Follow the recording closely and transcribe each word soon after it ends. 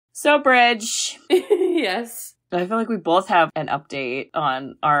So, Bridge. Yes. I feel like we both have an update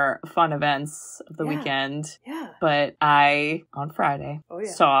on our fun events of the weekend. Yeah. But I, on Friday, Oh,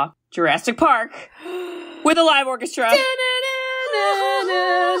 yeah. saw Jurassic Park with a live orchestra.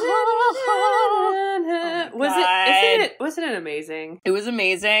 Wasn't it amazing? It was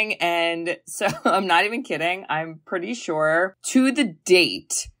amazing. And so I'm not even kidding. I'm pretty sure to the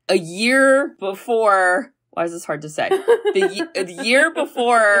date, a year before. Why is this hard to say? The year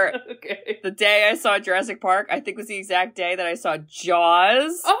before the day I saw Jurassic Park, I think was the exact day that I saw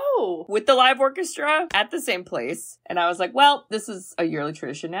Jaws. Oh! With the live orchestra at the same place. And I was like, well, this is a yearly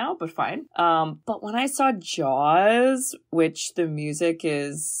tradition now, but fine. But when I saw Jaws, which the music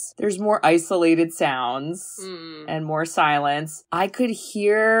is, there's more isolated sounds and more silence, I could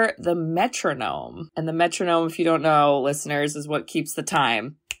hear the metronome. And the metronome, if you don't know, listeners, is what keeps the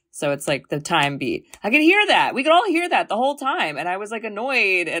time. So it's like the time beat. I could hear that. We could all hear that the whole time. And I was like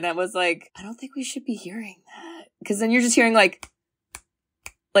annoyed. And I was like, I don't think we should be hearing that. Because then you're just hearing like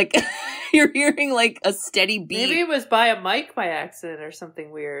you're hearing like a steady beat. Maybe it was by a mic by accident or something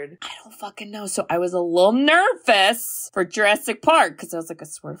weird. I don't fucking know. So I was a little nervous for Jurassic Park because I was like, I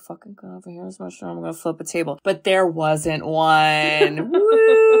swear to fucking God, if I hear this much, I'm going to flip a table. But there wasn't one. Woo!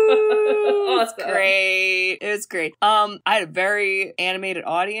 It was great. It was great. I had a very animated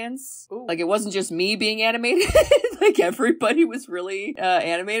audience. Ooh. Like, it wasn't just me being animated. Like, everybody was really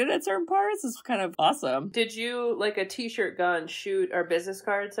animated at certain parts. It's kind of awesome. Did you, like a t-shirt gun, shoot our business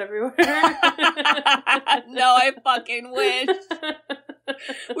cards everywhere? No, I fucking wish.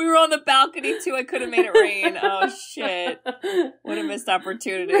 We were on the balcony too. I could have made it rain. Oh shit. What a missed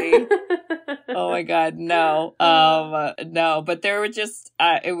opportunity. Oh my God. No. No, but there were just,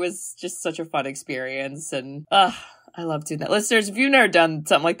 it was just such a fun experience. And, I love doing that. Listeners, if you've never done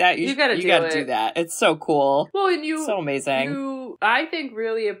something like that, you gotta do that. It's so cool. Well, and so amazing. I think,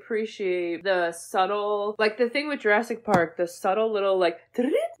 really appreciate the subtle, like the thing with Jurassic Park, the subtle little like,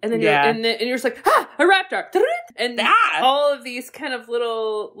 and then you're just like, a raptor, and all of these kind of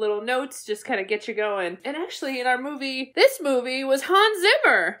little notes just kind of get you going. And actually, in our movie, this movie was Hans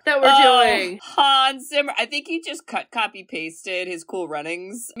Zimmer that we're doing. Hans Zimmer. I think he just copy pasted his Cool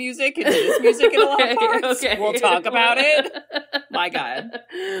Runnings music into this music in a lot of parts. Okay. We'll talk about it. My God.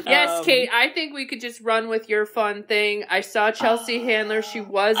 Yes, Kate, I think we could just run with your fun thing. I saw Chelsea Handler. She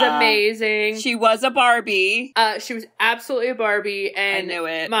was amazing. She was a Barbie. She was absolutely a Barbie. And I knew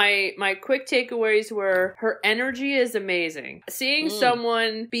it. My quick takeaways were her energy is amazing. Seeing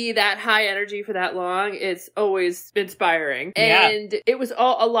someone be that high energy for that long, it's always inspiring. And it was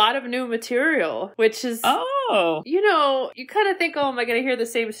a lot of new material, which is, you kind of think, am I going to hear the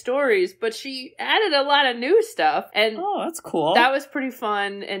same stories? But she added a lot of new stuff. And that's cool. That was pretty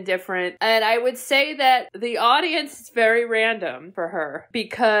fun and different. And I would say that the audience is very random for her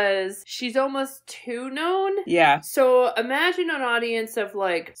because she's almost too known. Yeah. So imagine an audience of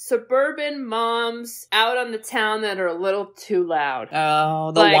like suburban moms out on the town that are a little too loud.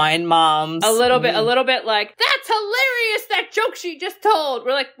 Oh, the wine moms. A little bit like, that's hilarious, that joke she just told.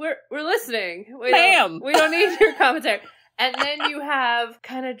 We're like, we're listening. We don't need your commentary. And then you have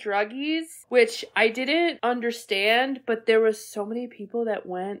kind of druggies, which I didn't understand, but there was so many people that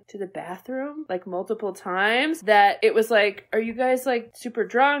went to the bathroom like multiple times that it was like, are you guys like super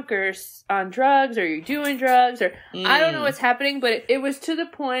drunk or on drugs? Or are you doing drugs? Or I don't know what's happening, but it was to the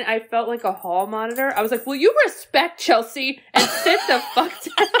point I felt like a hall monitor. I was like, will you respect Chelsea and sit the fuck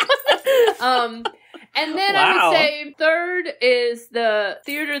down? And then I would say third is the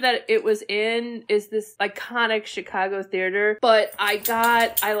theater that it was in is this iconic Chicago theater. But I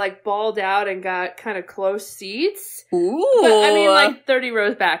like balled out and got kind of close seats. Ooh. But, I mean, like 30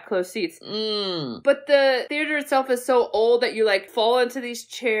 rows back, close seats. But the theater itself is so old that you like fall into these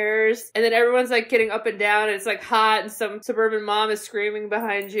chairs and then everyone's like getting up and down and it's like hot and some suburban mom is screaming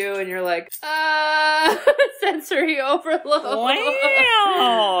behind you and you're like, sensory overload.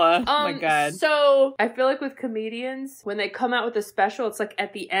 Wow. Oh my God. So I feel like with comedians, when they come out with a special, it's like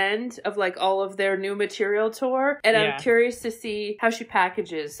at the end of like all of their new material tour. And I'm curious to see how she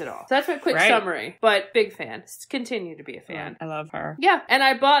packages it all. So that's my quick summary. But big fan. Continue to be a fan. I love her. Yeah. And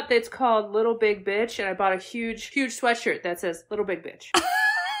I bought, it's called Little Big Bitch. And I bought a huge sweatshirt that says Little Big Bitch.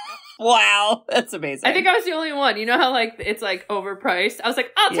 Wow. That's amazing. I think I was the only one. You know how like it's like overpriced? I was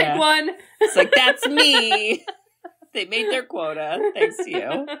like, I'll take one. It's like, that's me. They made their quota. Thanks to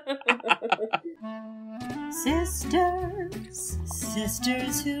you. Sisters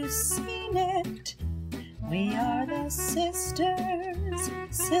who've seen it. We are the sisters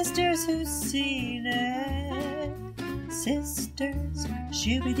who've seen it. Sisters,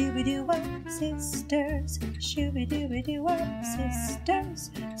 shooby-dooby-doo-wop, sisters, shooby-dooby-doo-wop, sisters,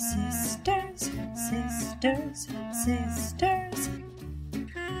 sisters, sisters.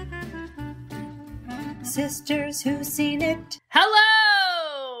 Sisters who've seen it.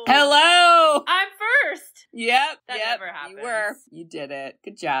 Hello! Hello! I'm first! Yep, That yep, never happens. you were. You did it.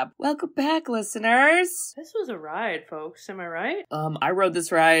 Good job. Welcome back, listeners. This was a ride, folks. Am I right? I rode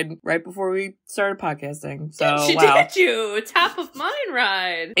this ride right before we started podcasting. So, Did you? Top of mind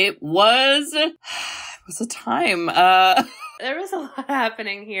ride. It was a time. There was a lot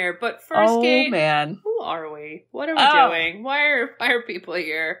happening here, but first, Kate, man. who are we? What are we doing? Why are people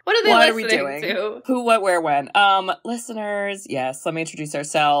here? What are they listening to? Who, what, where, when? Listeners, yes, let me introduce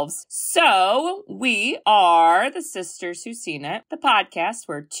ourselves. So, we are the Sisters Who've Seen It, the podcast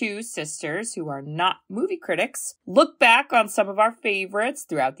where two sisters who are not movie critics look back on some of our favorites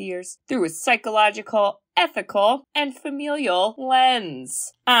throughout the years through a psychological, ethical, and familial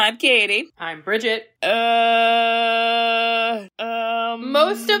lens. I'm Katie. I'm Bridget.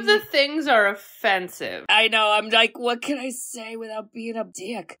 Most of the things are offensive. I know, I'm like, what can I say without being a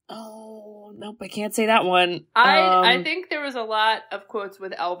dick? Oh, nope, I can't say that one. I think there was a lot of quotes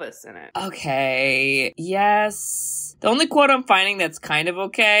with Elvis in it. Okay, yes. The only quote I'm finding that's kind of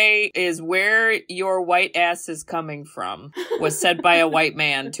okay is "where your white ass is coming from" was said by a white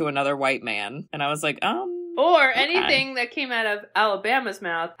man to another white man. And I was like, Or anything that came out of Alabama's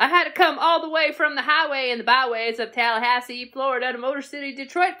mouth. I had to come all the way from the highway and the byways of Tallahassee, Florida to Motor City,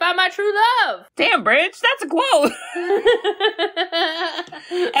 Detroit, find my true love. Damn, Bridge, that's a quote.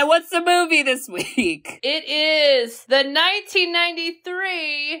 And what's the movie this week? It is the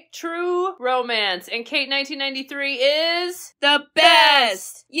 1993 True Romance. And Kate, 1993 is the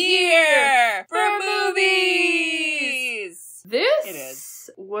best year for movies.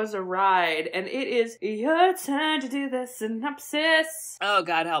 This was a ride, and it is your time to do the synopsis. Oh,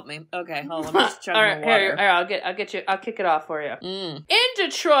 God help me. Okay, hold on. I'm just chugging All right, water. here, I'll kick it off for you. In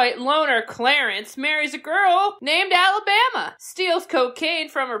Detroit, loner Clarence marries a girl named Alabama, steals cocaine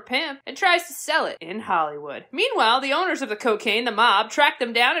from her pimp, and tries to sell it in Hollywood. Meanwhile, the owners of the cocaine, the mob, track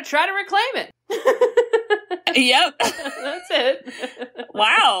them down and try to reclaim it. Yep. That's it.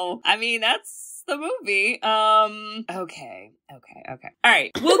 Wow. I mean, that's the movie. Okay. All right.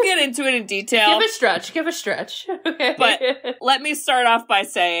 We'll get into it in detail. Give a stretch. Okay. But let me start off by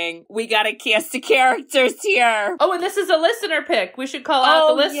saying we got a cast of characters here. Oh, and this is a listener pick. We should call out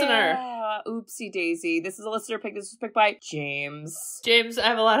the listener. Yeah. Oopsie daisy. This is a listener pick. This was picked by James. James, I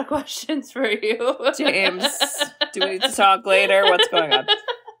have a lot of questions for you. James, do we need to talk later? What's going on?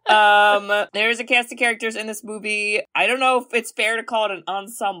 There's a cast of characters in this movie. I don't know if it's fair to call it an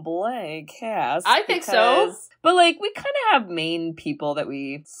ensemble cast. I think so. But, like, we kind of have main people that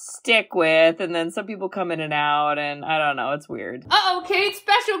we stick with, and then some people come in and out, and I don't know, it's weird. Uh-oh, Kate,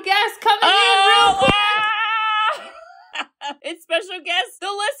 special guest coming in real quick! It's special guest,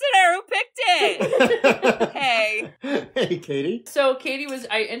 the listener who picked it! Hey. Hey, Katie. So,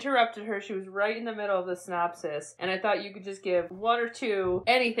 I interrupted her. She was right in the middle of the synopsis, and I thought you could just give one or two,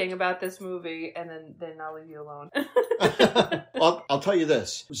 anything about this movie, and then I'll leave you alone. I'll tell you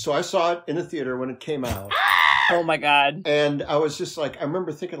this. So I saw it in the theater when it came out. Oh my God. And I was just like, I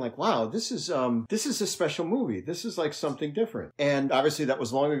remember thinking like, wow, this is a special movie. This is like something different. And obviously that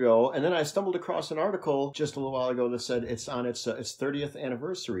was long ago. And then I stumbled across an article just a little while ago that said it's on its 30th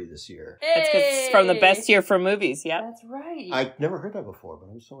anniversary this year. That's because it's from the best year for movies, yeah. That's right. I've never heard that before, but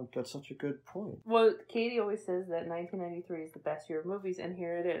that's such a good point. Well, Katie always says that 1993 is the best year of movies, and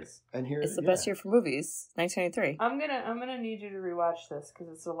here it is. And here it's the best year for movies, 1993. I'm gonna need you to rewatch this because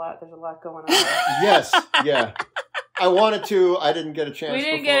there's a lot going on. Yes, yeah. I wanted to. I didn't get a chance. We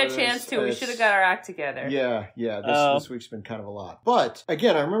didn't get a chance to. We should have got our act together. Yeah. This week's been kind of a lot. But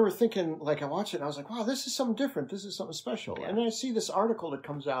again, I remember thinking, like, I watched it and I was like, wow, this is something different. This is something special. Yeah. And then I see this article that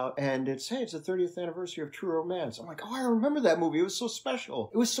comes out and it's the 30th anniversary of True Romance. I'm like, oh, I remember that movie. It was so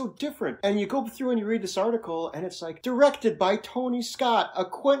special. It was so different. And you go through and you read this article and it's like directed by Tony Scott, a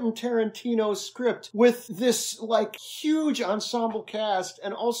Quentin Tarantino script with this like huge ensemble cast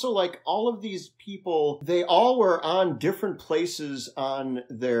and also like all of these people, they all were on different places on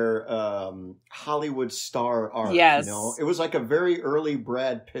their Hollywood star arc. Yes. You know? It was like a very early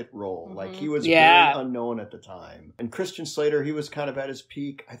Brad Pitt role. Mm-hmm. Like he was very unknown at the time. And Christian Slater, he was kind of at his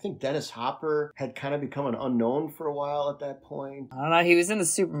peak. I think Dennis Hopper had kind of become an unknown for a while at that point. I don't know. He was in the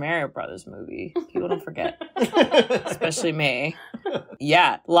Super Mario Brothers movie. People don't forget. Especially me.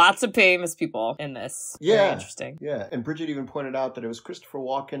 Yeah. Lots of famous people in this. Yeah. Very interesting. Yeah. And Bridget even pointed out that it was Christopher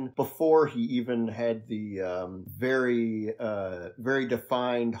Walken before he even had the very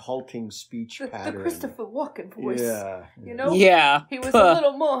defined halting speech pattern. The Christopher Walken voice. Yeah. You know? Yeah. He was a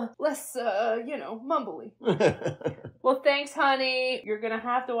little more, less, mumbly. Well, thanks, honey. You're going to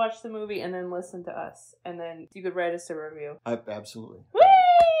have to watch the movie and then listen to us. And then you could write us a review. Absolutely. Whee!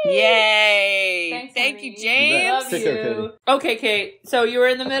 Yay! Thanks, Thank honey. you, James. Love you. Okay, Kate. So you were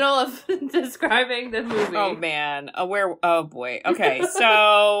in the middle of describing the movie. Oh, man. Oh, boy. Okay,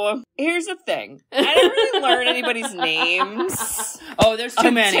 so here's the thing. I didn't really learn anybody's names. Oh, there's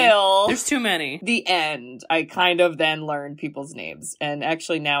too many. There's too many. The end. I kind of then learned people's names. And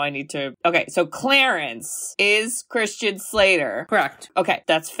actually now I need to... Okay, so Clarence is Christian Slater. Correct. Okay,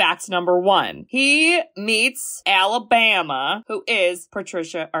 that's fact number 1. He meets Alabama, who is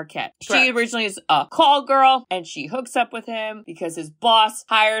Patricia Arquette. She Correct. originally is a call girl, and she hooks up with him because his boss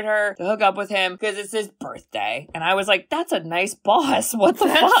hired her to hook up with him because it's his birthday. And I was like, that's a nice boss. What the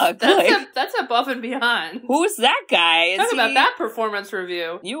fuck? That's above and beyond. Who's that guy? Talk about that performance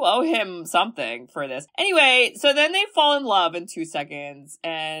review. You owe him something for this. Anyway, so then they fall in love in 2 seconds.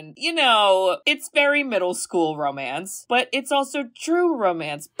 And, you know, it's very middle school romance, but it's also true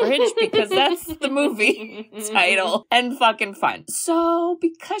romance, Bridge, because that's the movie title. And fucking fun. So,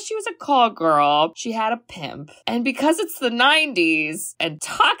 because she was a call girl, she had a pimp. And because it's the 90s and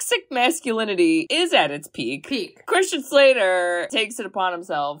toxic masculinity is at its peak, Christian Slater takes it upon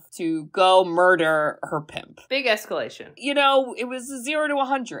himself to go murder her pimp. Big escalation. You know, it was 0 to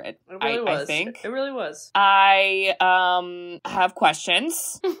 100. It really was. I think. It really was. I have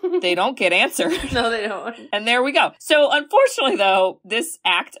questions. They don't get answered. No, they don't. And there we go. So, unfortunately, though, this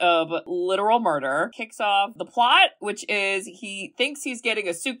act of literal murder kicks off the plot, which is he thinks he's getting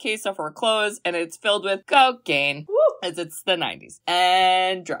a suitcase of her clothes, and it's filled with cocaine, as it's the 90s,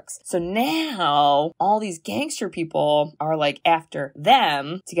 and drugs. So now, all these gangster people are, like, after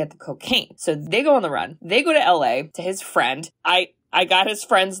them to get the cocaine. So they go on the run. They go to LA to his friend. I got his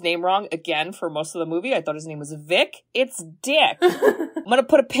friend's name wrong again for most of the movie. I thought his name was Vic. It's Dick. I'm going to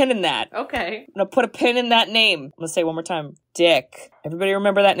put a pin in that. Okay. I'm going to put a pin in that name. I'm going to say it one more time. Dick. Everybody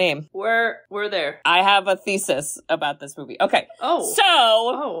remember that name? We're there. I have a thesis about this movie. Okay. Oh.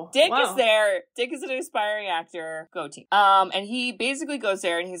 So, Dick is there. Dick is an aspiring actor. Go team. And he basically goes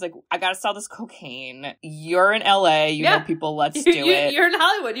there and he's like, I gotta sell this cocaine. You're in LA. You know people. Let's do it. You're in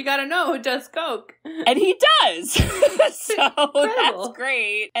Hollywood. You gotta know who does coke. And he does. So, that's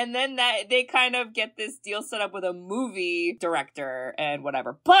great. And then they kind of get this deal set up with a movie director and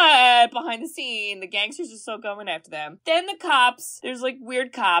whatever. But behind the scene, the gangsters are still going after them. Then the cops, there's like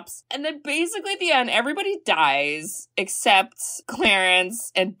weird cops. And then basically at the end, everybody dies except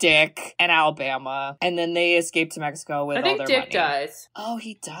Clarence and Dick and Alabama. And then they escape to Mexico with all their money. I think Dick dies. Oh,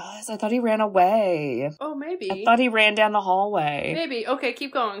 he does? I thought he ran away. Oh, maybe. I thought he ran down the hallway. Maybe. Okay,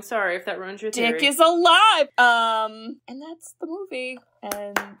 keep going. Sorry if that ruins your theory. Dick is alive! And that's the movie.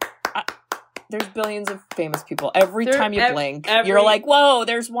 And there's billions of famous people. Every time you blink, you're like, whoa,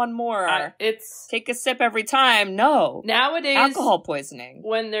 there's one more. Take a sip every time. No. Nowadays, alcohol poisoning.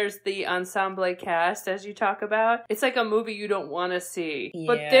 When there's the ensemble cast, as you talk about, it's like a movie you don't want to see. Yeah.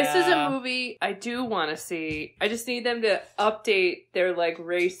 But this is a movie I do want to see. I just need them to update their, like,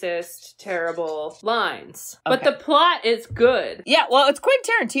 racist, terrible lines. Okay. But the plot is good. Yeah, well, it's Quentin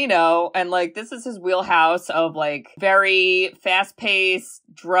Tarantino, and, like, this is his wheelhouse of, like, very fast-paced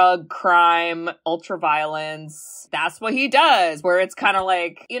drug crime, ultra violence. That's what he does, where it's kind of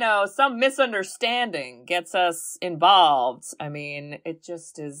like, you know, some misunderstanding gets us involved. I mean, it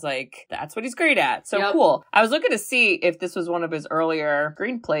just is like, that's what he's great at. So cool. I was looking to see if this was one of his earlier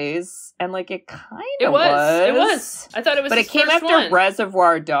screenplays, and like it kind of was. It was. I thought it was but his it came first after one.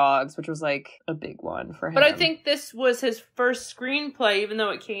 Reservoir Dogs, which was like a big one for him. But I think this was his first screenplay, even though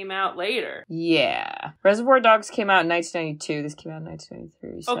it came out later. Yeah. Reservoir Dogs came out in 1992. This came out in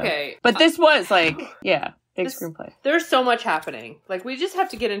 1993. So. Okay. But this was like, yeah. Big screenplay. There's so much happening. Like, we just have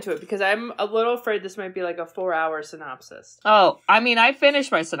to get into it because I'm a little afraid this might be like a 4-hour synopsis. Oh, I mean, I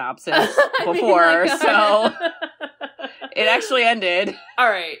finished my synopsis before, so it actually ended. All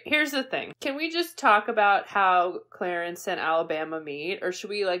right, here's the thing. Can we just talk about how Clarence and Alabama meet, or should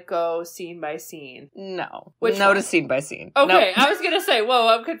we, like, go scene by scene? No. No to scene by scene. Okay, nope. I was gonna say, whoa,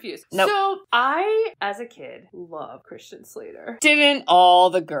 I'm confused. Nope. So, I, as a kid, love Christian Slater. Didn't all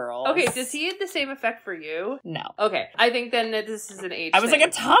the girls. Okay, does he have the same effect for you? No. Okay, I think then that this is an age I was thing. like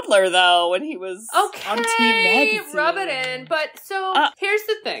a toddler, though, when he was on Teen Magazine. Rub it in. But, so, here's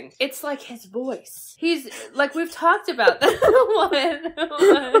the thing. It's like his voice. He's, like, we've talked about that.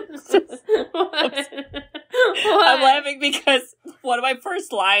 I'm laughing because one of my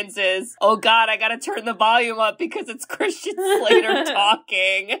first lines is, "Oh God, I gotta turn the volume up because it's Christian Slater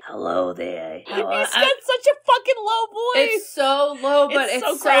talking." Hello there. He's got such a fucking low voice. It's so low, but it's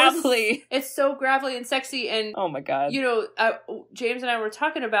so gravelly. It's so gravelly and sexy. And oh my God, you know, James and I were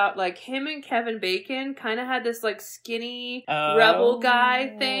talking about like him and Kevin Bacon kind of had this like skinny rebel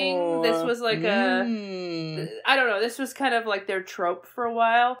guy thing. This was like I don't know. This was kind of like their trope for a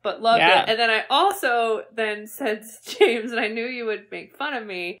while, but loved it. And then I also then said to James, and I knew you would make fun of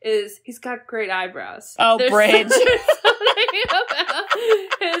me, is he's got great eyebrows. Oh, Bridge.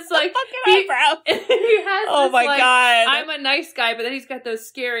 It's like fucking eyebrows. He has oh this, my like, God. I'm a nice guy, but then he's got those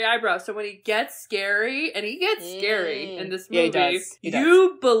scary eyebrows. So when he gets scary, and he gets scary in this movie, he does.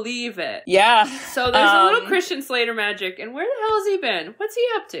 You believe it. Yeah. So there's a little Christian Slater magic, and where the hell has he been? What's he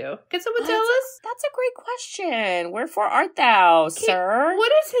up to? Can someone tell us? That's a great question. Wherefore art thou, sir?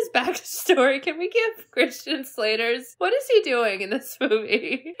 What is his backstory? Can we give Christian Slater's? What is he doing in this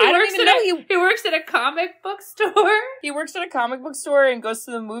movie? I don't even know. He works at a comic book store. He works at a comic book store and goes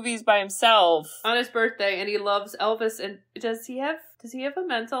to the movies by himself on his birthday, and he loves Elvis. And does he have a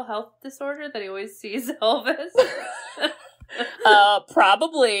mental health disorder that he always sees Elvis?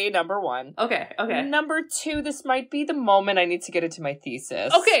 Probably number one. Okay. Number two, this might be the moment I need to get into my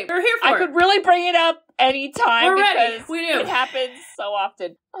thesis. Okay, we're here for it. I could really bring it up anytime. We're ready. We do. It happens so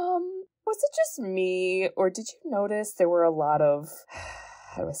often. Was it just me, or did you notice there were a lot of,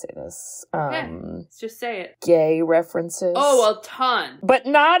 how do I say this? Let's just say it. Gay references. Oh, a ton. But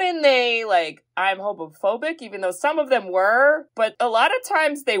not in the, like, I'm homophobic, even though some of them were, but a lot of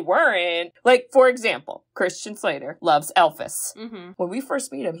times they weren't. Like, for example, Christian Slater loves Elvis. Mm-hmm. When we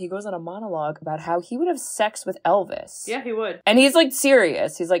first meet him, he goes on a monologue about how he would have sex with Elvis. Yeah, he would. And he's, like,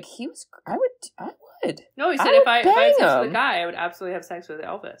 serious. He's like, I would. No, he said if I had sex with a guy, I would absolutely have sex with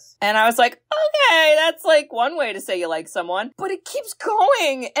Elvis. And I was like, okay, that's like one way to say you like someone. But it keeps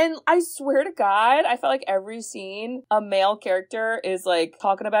going. And I swear to God, I felt like every scene, a male character is like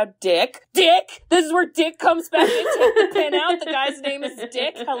talking about Dick. Dick! This is where Dick comes back and take the pin out. The guy's name is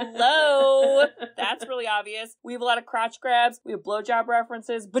Dick. Hello. That's really obvious. We have a lot of crotch grabs. We have blowjob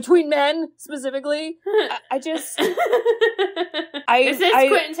references between men, specifically. I just... Is this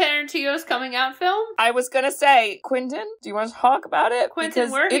Quentin Tarantino's coming out film? I was gonna say, Quentin, do you want to talk about it? Quentin,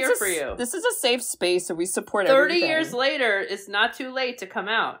 because we're here for you. This is a safe space, so we support 30 everything. years later, it's not too late to come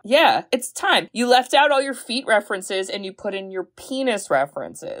out. Yeah, it's time. You left out all your feet references and you put in your penis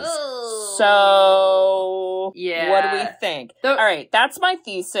references. Ugh. So, yeah. What do we think? All right, that's my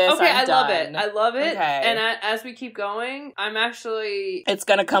thesis. Okay, I love it. Okay. And as we keep going, I'm actually... It's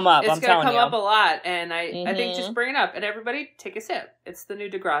gonna come up, I'm telling you. It's gonna come up a lot, and I think just bring it up. And everybody, take a sip. It's the new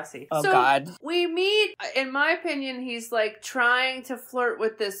Degrassi. Oh, so God. We meet, in my opinion, he's like trying to flirt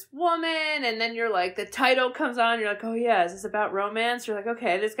with this woman, and then you're like, the title comes on, you're like, oh yeah, is this about romance? You're like,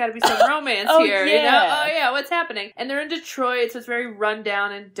 okay, there's gotta be some romance here, yeah. you know? Oh yeah, what's happening? And they're in Detroit, so it's very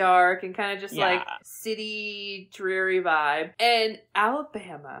rundown and dark, and kind of just like city, dreary vibe. And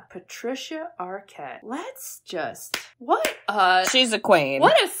Alabama, Patricia Arquette. She's a queen.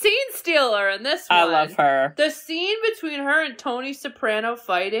 What a scene stealer in this one. I love her. The scene between her and Tony Soprano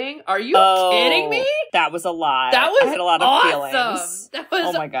fighting, are you kidding me? That was a lot. That was I had a lot of feelings. That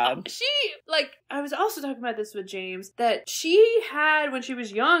was oh my God. I was also talking about this with James, that she had, when she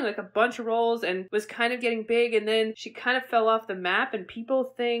was young, like a bunch of roles and was kind of getting big, and then she kind of fell off the map, and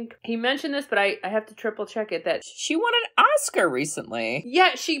people think, he mentioned this, but I have to triple check it, that she won an Oscar recently.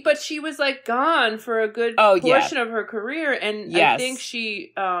 Yeah, she was like gone for a good portion of her career, and I think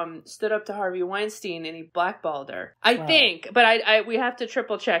she stood up to Harvey Weinstein and he blackballed her. I think, but we have to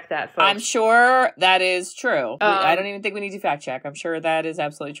triple check that, folks. I'm sure that is true. I don't even think we need to fact check. I'm sure that is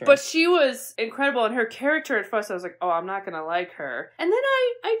absolutely true. But she was incredible, and her character at first I was like, oh, I'm not gonna like her. And then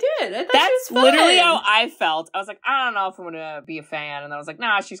I did. I thought she was fun. Literally how I felt. I was like, I don't know if I'm gonna be a fan. And then I was like,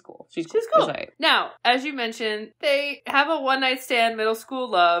 nah, she's cool. She's cool. Right. Now, as you mentioned, they have a one-night stand middle school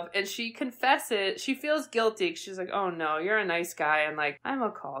love, and she confesses, she feels guilty. She's like, oh no, you're a nice guy. And like, I'm a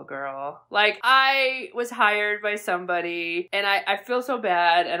call girl. Like, I was hired by somebody, and I feel so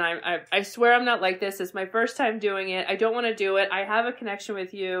bad, and I swear I'm not like this. It's my first time doing it. I don't want to do it. I have a connection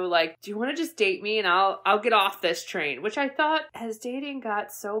with you. Like, do you want to just date me and I'll get off this train? Which I thought, has dating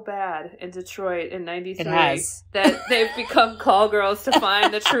got so bad in Detroit in 93 that they've become call girls to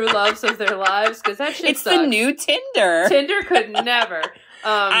find the true loves of their lives? Because that shit's the new Tinder. Tinder could never.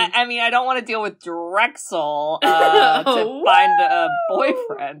 I mean, I don't want to deal with Drexel to find a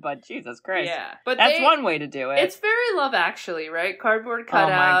boyfriend, but Jesus Christ. Yeah. But that's one way to do it. It's very Love Actually, right? Cardboard cutout.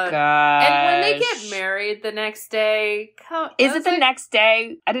 Oh my god. And when they get married the next day... Is it the next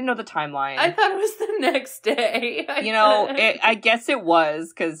day? I didn't know the timeline. I thought it was the next day. I guess it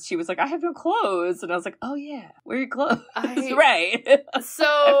was, because she was like, I have no clothes. And I was like, oh yeah, where are your clothes? Right. So,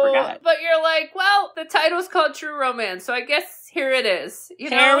 I forgot. But you're like, well, the title's called True Romance, so I guess here it is.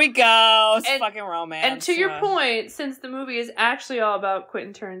 Here we go. It's fucking romance. And to your point, since the movie is actually all about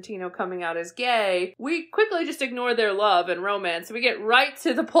Quentin Tarantino coming out as gay, we quickly just ignore their love and romance. We get right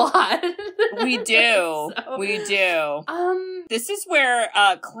to the plot. We do. We do. This is where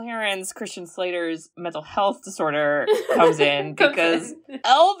Clarence, Christian Slater's mental health disorder comes in, because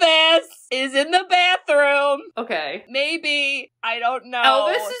Elvis is in the bathroom. Okay. Maybe. I don't know.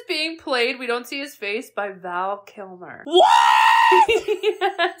 Elvis is being played, we don't see his face, by Val Kilmer. What?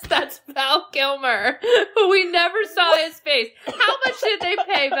 Yes, that's Val Kilmer, who we never saw his face. How much did they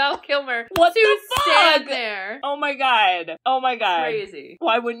pay Val Kilmer to stand there? Oh my god. Oh my god. Crazy.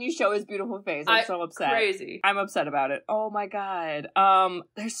 Why wouldn't you show his beautiful face? I'm so upset. Crazy. I'm upset about it. Oh my god.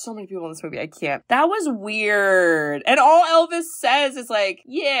 There's so many people in this movie. I can't. That was weird. And all Elvis says is like,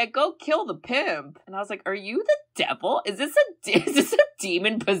 yeah, go kill the pimp. And I was like, are you the devil? Is this a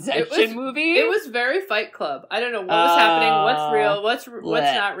demon possession movie? It was very Fight Club. I don't know what was happening. What's real?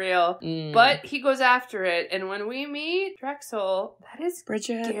 What's not real? But he goes after it. And when we meet Drexel, that is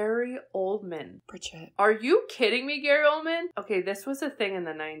Bridget. Gary Oldman. Bridget. Are you kidding me, Gary Oldman? Okay, this was a thing in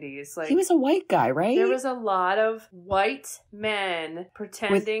the 90s. Like, he was a white guy, right? There was a lot of white men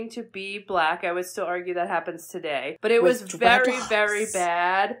pretending to be black. I would still argue that happens today. But it was very, very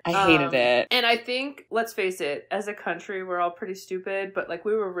bad. I hated it. And I think, let's face it, as a country, we're all pretty stupid. But like,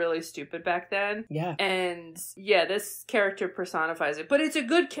 we were really stupid back then. Yeah. And yeah, this character personifies it. But it's a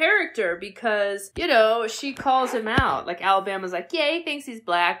good character because, she calls him out. Like, Alabama's like, yeah, he thinks he's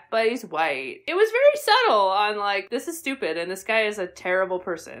black, but he's white. It was very subtle on like, this is stupid and this guy is a terrible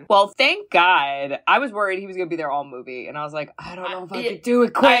person. Well, thank God. I was worried he was going to be there all movie. And I was like, I don't know if I could do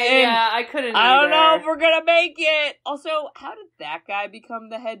it, Quentin. I couldn't I don't know if we're going to make it. Also, how did that guy become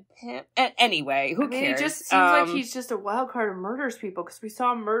the head pimp? Anyway, who cares? It just seems like he's just a wild card who murders people, because we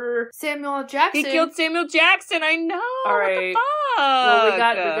saw him murder Samuel L. Jackson. He killed Samuel Jackson. I know. All right. What the fuck? Well, we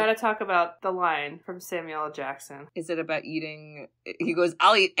got to talk about the line from Samuel L. Jackson. Is it about eating? He goes,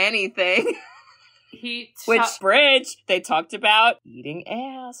 I'll eat anything. Which Bridge, they talked about eating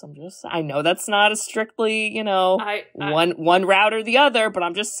ass. I know that's not a strictly, one route or the other, but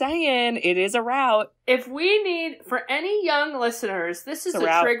I'm just saying it is a route. If we need, for any young listeners, this is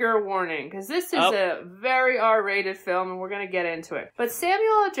a trigger warning, because this is a very R-rated film, and we're going to get into it. But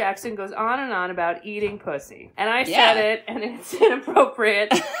Samuel L. Jackson goes on and on about eating pussy. And I said it, and it's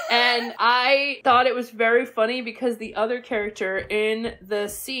inappropriate. And I thought it was very funny, because the other character in the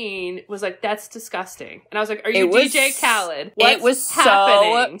scene was like, that's disgusting. And I was like, are you DJ Khaled? What's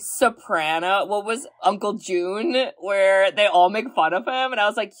happening? So Soprano. What was Uncle June, where they all make fun of him? And I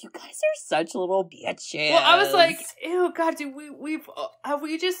was like, you guys are such little bitches. Well, I was like, ew, God, have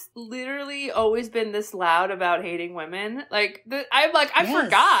we just literally always been this loud about hating women? Like, I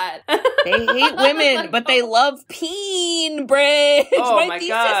forgot. They hate women, but they love peen, Bridge. Oh, my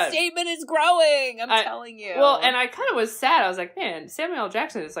thesis statement is growing. I'm telling you. Well, and I kind of was sad. I was like, man, Samuel L.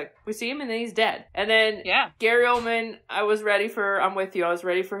 Jackson is like, we see him and then he's dead. And then Gary Oldman, I'm with you. I was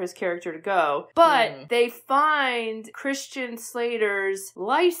ready for his character to go. But they find Christian Slater's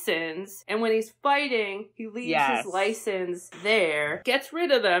license, and when he's fighting, he leaves his license there, gets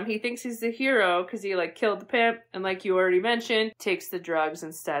rid of them. He thinks he's the hero because he killed the pimp, and like you already mentioned, takes the drugs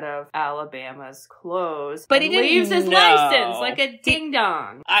instead of Alabama's clothes. But he leaves his license like a ding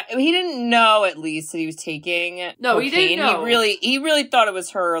dong. He didn't know, at least, that he was taking cocaine. He didn't know. He really thought it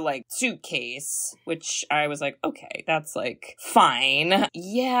was her suitcase, which I was like, okay, that's fine.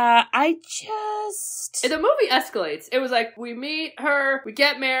 Yeah, the movie escalates. It was like, we meet her, we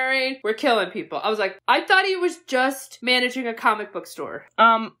get married, we're killing people. I was like, I thought he was just managing a comic book store.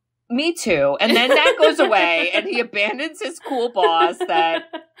 Me too. And then that goes away, and he abandons his cool boss that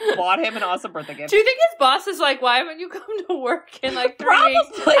bought him an awesome birthday gift. Do you think his boss is like, why haven't you come to work in 3 weeks?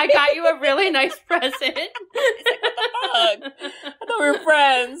 I got you a really nice present. He's like, what the fuck? I thought we were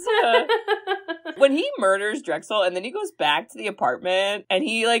friends. When he murders Drexel, and then he goes back to the apartment, and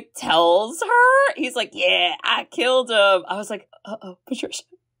he tells her, he's like, yeah, I killed him. I was like, uh-oh, Patricia.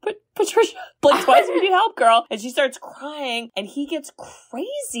 Patricia, blink twice if you need help, girl. And she starts crying, and he gets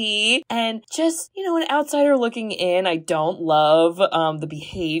crazy. And just, an outsider looking in, I don't love the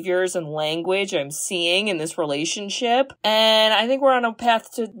behaviors and language I'm seeing in this relationship. And I think we're on a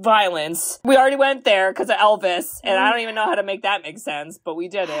path to violence. We already went there because of Elvis, and I don't even know how to make that make sense, but we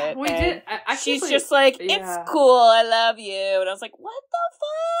did it. We did. She's just like, it's cool, I love you. And I was like, what the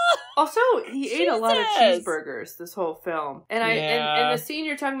fuck? Also, he ate a lot of cheeseburgers this whole film. And and the scene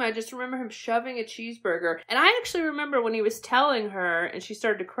you're talking about, I just remember him shoving a cheeseburger. And I actually remember when he was telling her and she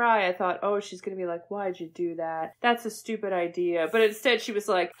started to cry, I thought, oh, she's going to be like, why'd you do that? That's a stupid idea. But instead she was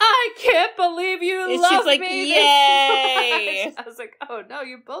like, I can't believe you love she's like, me yay! this much. I was like, oh no,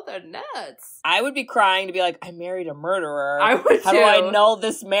 you both are nuts. I would be crying to be like, I married a murderer. I would How too. do I annul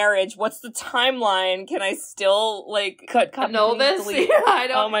this marriage? What's the timeline? Can I still, cut annul this? Delete? Yeah, I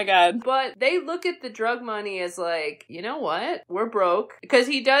don't. Oh my god. But they look at the drug money as like, you know what? We're broke. Because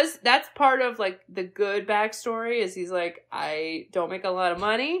he does, that's part of like the good backstory is he's like, I don't make a lot of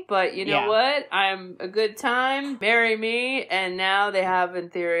money, but you know what? I'm a good time. Marry me. And now they have, in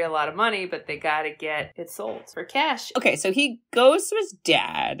theory, a lot of money, but they gotta get it sold for cash. Okay, so he goes to his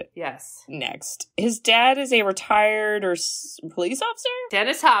dad. Yes. Next. His dad is a retired police officer?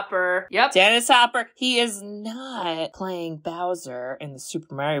 Dennis Hopper. Yep. Dennis Hopper. He is not playing Bowser in the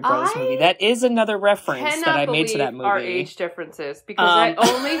Super Mario Bros. Movie. That is another reference that I made to that movie. Our age differences, because I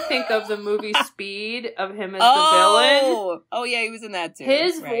only think of the movie Speed of him as the villain. Oh yeah, he was in that too.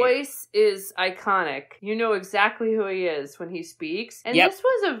 His voice is iconic. You know exactly who he is when he speaks. And this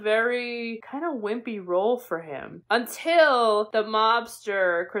was a very kind of wimpy role for him until the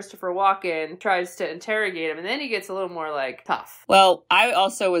mobster Christopher Walken tries to interrogate him, and then he gets a little more like tough. Well, I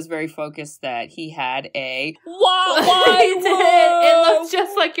also was very focused that he had a he did. It looked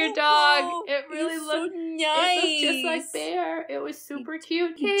just like your dog. It really He's looked so nice. It looked just like Bear. It was super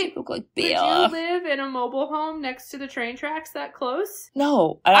cute. He Kate, did look like did Bear. you live in a mobile home next to the train tracks that close?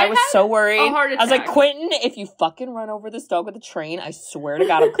 No, and I was so worried. A heart I was like, attack. Quentin, if you fucking run over this dog with a train, I swear to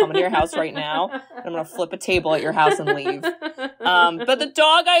God, I'm coming to your house right now. And I'm gonna flip a table at your house and leave. But the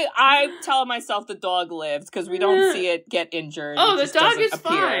dog, I tell myself the dog lived because we don't see it get injured. Oh, it the dog is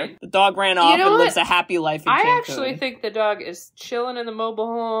fine. The dog ran off and what? lives a happy life in Cancun. I actually think the dog is chilling in the mobile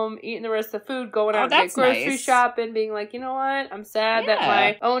home, eating the rest of the food, going out to get grocery shopping, being like, you know what? I'm sad that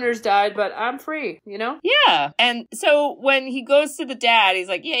my owners died, but I'm free, you know? Yeah. And so when he goes to the dad, he's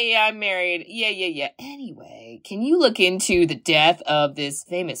like, yeah, I'm married. Yeah. Anyway, can you look into the death of this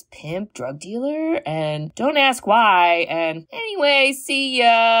famous pimp drug dealer? And don't ask why. And anyway, see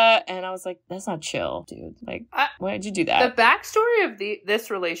ya. And I was like, that's not chill, dude. Like, why did you do that? The backstory of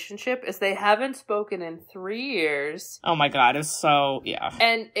this relationship is they haven't spoken in 3 years. Oh my God. It was so, yeah.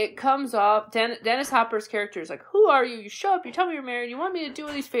 And it comes off, Dennis Hopper's character is like, who are you? You show up, you tell me you're married, you want me to do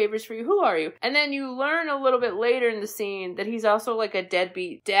all these favors for you. Who are you? And then you learn a little bit later in the scene that he's also like a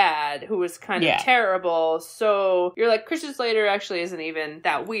deadbeat dad who was kind of terrible. So you're like, Christian Slater actually isn't even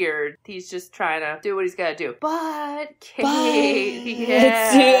that weird. He's just trying to do what he's got to do. But Kate,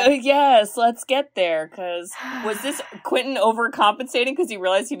 yes, let's get there. Because was this Quentin overcompensating because he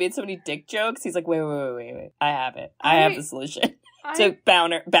realized he made so many dick jokes? He's like, wait. I have it. I have the solution. To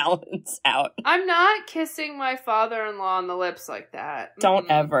balance out. I'm not kissing my father-in-law on the lips like that. Don't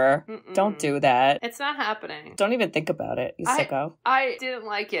ever. Don't do that. It's not happening. Don't even think about it, you sicko. I didn't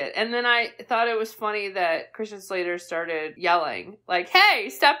like it. And then I thought it was funny that Christian Slater started yelling, like, hey,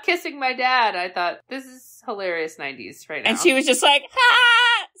 stop kissing my dad. I thought, this is hilarious 90s right now. And she was just like,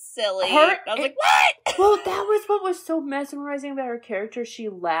 ha! Silly. I was like, what? Well, that was what was so mesmerizing about her character. She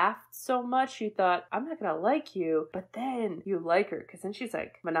laughed so much. You thought, I'm not going to like you. But then you like her because then she's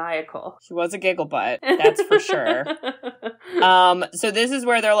like maniacal. She was a giggle butt. That's for sure. So this is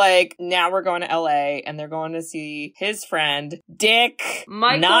where they're like, now we're going to LA and they're going to see his friend, Dick.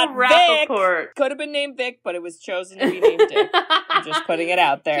 Not Rapaport. Vic. Could have been named Vic, but it was chosen to be named Dick. I'm just putting it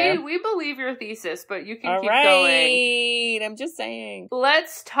out there. Okay, we believe your thesis, but you can keep going. I'm just saying.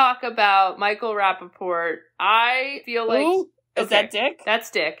 Let's talk about Michael Rapaport. I feel like... Ooh, is that Dick? That's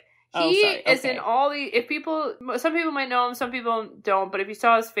Dick. He is in all the... some people might know him, some people don't, but if you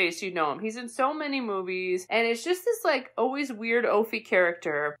saw his face, you'd know him. He's in so many movies, and it's just this, like, always weird oafy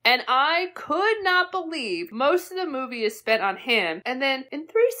character. And I could not believe most of the movie is spent on him, and then in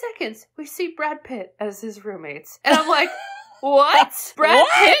 3 seconds, we see Brad Pitt as his roommates. And I'm like... What? Brad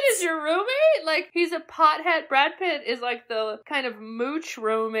Pitt is your roommate? Like, he's a pothead. Brad Pitt is like the kind of mooch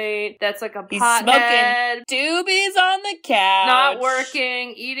roommate that's like a pothead. Doobies on the couch. Not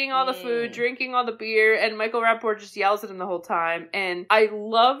working, eating all the food, drinking all the beer, and Michael Rapaport just yells at him the whole time. And I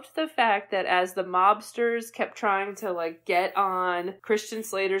loved the fact that as the mobsters kept trying to like get on Christian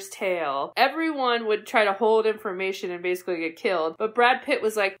Slater's tail, everyone would try to hold information and basically get killed. But Brad Pitt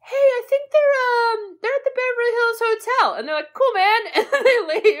was like, hey, I think they're at the Beverly Hills Hotel. And they're like, cool, man. And then they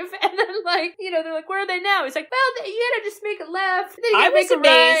leave. And then like, you know, they're like, where are they now? He's like, well, you gotta just make a left. I was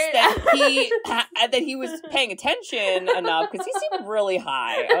amazed that he was paying attention enough because he seemed really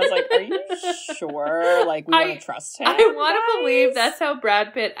high. I was like, are you sure? Like, we want to trust him? I want to believe that's how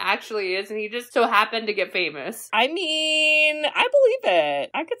Brad Pitt actually is, and he just so happened to get famous. I mean, I believe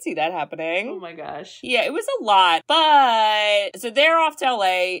it. I could see that happening. Oh my gosh. Yeah, it was a lot. But, so they're off to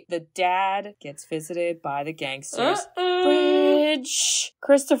LA. The dad gets visited by the gangsters. Bridge.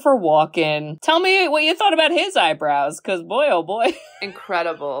 Christopher Walken. Tell me what you thought about his eyebrows, because boy, oh boy.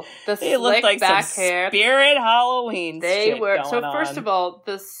 Incredible. The they looked like back some hair. Spirit Halloween They were. going So first on. of all,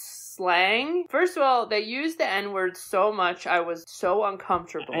 the slang. First of all, they used the N-word so much, I was so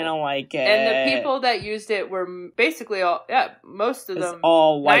uncomfortable. I don't like it. And the people that used it were basically all, most of them,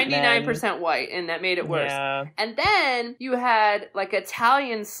 all white 99% men. white, and that made it worse. Yeah. And then you had like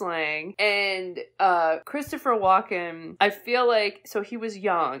Italian slang, and Christopher Walken, I feel like, so he was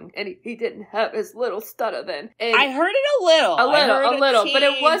young, and he didn't have his little stutter then. And I heard it a little. But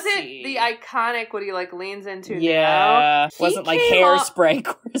it wasn't the iconic what he like leans into now. Yeah. Wasn't like hairspray,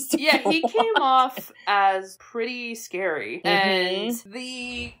 Christopher. Yeah, he came off as pretty scary. Mm-hmm. And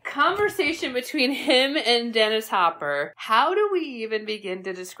the conversation between him and Dennis Hopper, how do we even begin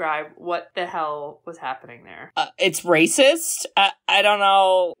to describe what the hell was happening there? It's racist. I don't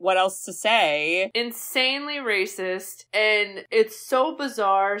know what else to say. Insanely racist. And it's so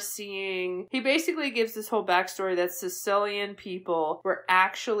bizarre seeing... He basically gives this whole backstory that Sicilian people were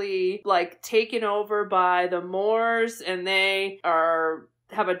actually like taken over by the Moors, and they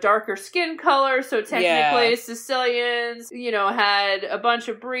have a darker skin color, so technically Sicilians, you know, had a bunch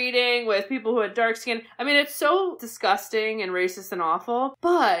of breeding with people who had dark skin. I mean, it's so disgusting and racist and awful,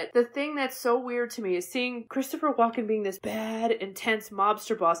 but the thing that's so weird to me is seeing Christopher Walken being this bad, intense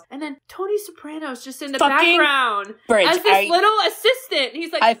mobster boss, and then Tony Soprano's just in the background Bridge, as this little assistant.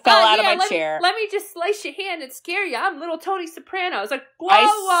 He's like, I fell out of my chair. Let me just slice your hand and scare you. I'm little Tony Soprano. I was like,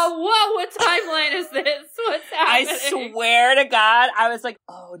 whoa, what timeline is this? What's happening? I swear to God, I was like,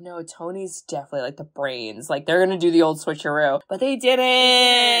 oh no, Tony's definitely like the brains. Like they're gonna do the old switcheroo. But they didn't.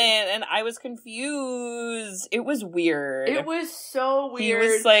 And I was confused. It was weird. It was so weird. He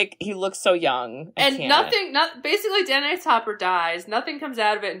was like, he looks so young. Basically Dennis Hopper dies. Nothing comes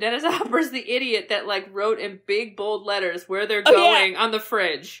out of it. And Dennis Hopper's the idiot that like wrote in big bold letters where they're going on the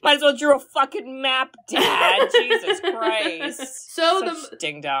fridge. Might as well drew a fucking map, Dad. Jesus Christ. So such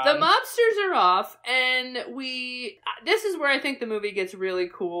ding dong. The mobsters are off, and this is where I think the movie gets really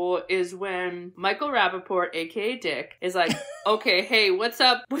cool, is when Michael Rapaport, aka Dick, is like, okay, hey, what's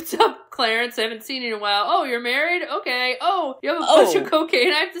up, Clarence? I haven't seen you in a while. Oh, you're married? Okay. Oh, you have a bunch of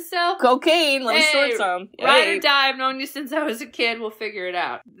cocaine I have to sell? Cocaine, let me sort some. Ride or die, I've known you since I was a kid, we'll figure it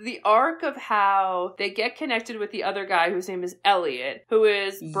out. The arc of how they get connected with the other guy, whose name is Elliot, who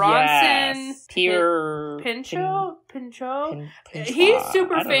is Bronson Pinchot? He's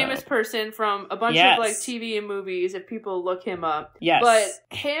super famous person from a bunch of like TV and movies if people look him up. Yes.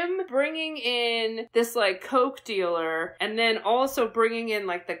 But him bringing in this like coke dealer and then also bringing in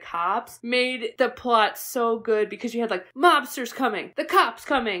like the cops made the plot so good, because you had like mobsters coming, the cops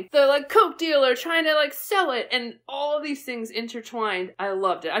coming, the like coke dealer trying to like sell it, and all of these things intertwined. I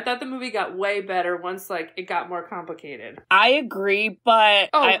loved it. I thought the movie got way better once like it got more complicated. I agree, but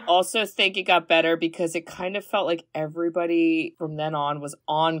I also think it got better because it kind of felt like everybody from then on was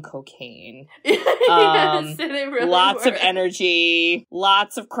on cocaine. Yes, they really lots were. of energy,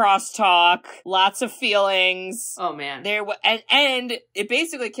 lots of crosstalk, lots of feelings. Oh man. And it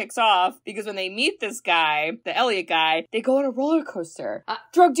basically kicks off because when they meet this guy, the Elliot guy, they go on a roller coaster.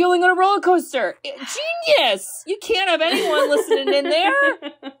 Drug dealing on a roller coaster. Genius! You can't have anyone listening in there.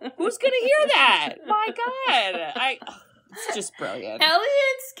 Who's gonna hear that? My God. It's just brilliant.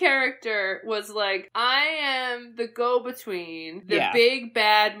 Elliot's character was like, I am the go-between, the big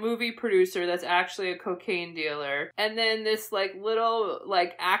bad movie producer that's actually a cocaine dealer, and then this like little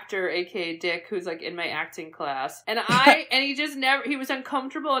like actor, aka Dick, who's like in my acting class, and he just never, he was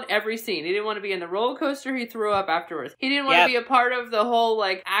uncomfortable in every scene. He didn't want to be in the roller coaster. He threw up afterwards. He didn't want to be a part of the whole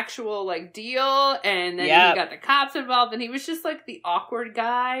like actual like deal, and then he got the cops involved, and he was just like the awkward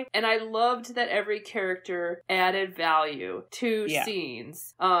guy. And I loved that every character added value to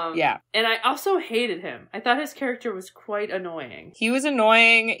scenes. And I also hated him. I thought his character was quite annoying. He was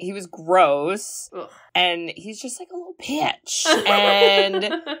annoying. He was gross. Ugh. And he's just like a little bitch. And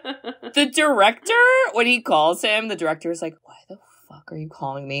the director, when he calls him, the director is like, why the fuck are you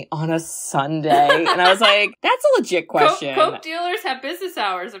calling me on a Sunday? And I was like, that's a legit question. Coke dealers have business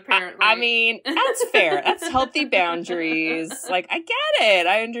hours, apparently. I mean, that's fair. That's healthy boundaries. Like, I get it.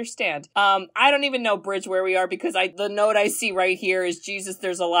 I understand. I don't even know, Bridge, where we are, because the note I see right here is, Jesus,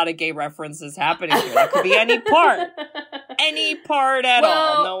 there's a lot of gay references happening here. That could be any part. Any part at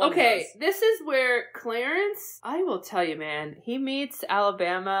all. No one knows. This is where Clarence, I will tell you, man, he meets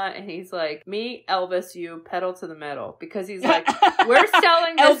Alabama and he's like, me, Elvis, you, pedal to the metal. Because he's like, we're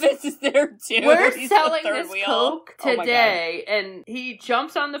selling this. Elvis is there too. We're selling this Coke today. And he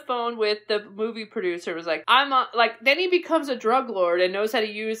jumps on the phone with the movie producer, was like, then he becomes a drug lord and knows how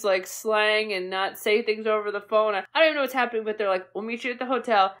to use like slang and not say things over the phone. I don't even know what's happening, but they're like, we'll meet you at the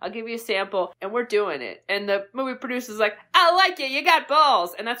hotel. I'll give you a sample and we're doing it. And the movie producer's like, I like it. You got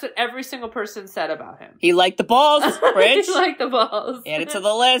balls. And that's what every single person said about him. He liked the balls, Bridge. He liked the balls. Add it to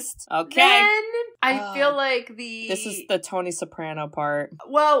the list. Okay. Then I feel like this is the Tony Soprano part.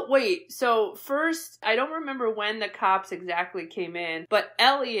 Well, wait. So first, I don't remember when the cops exactly came in, but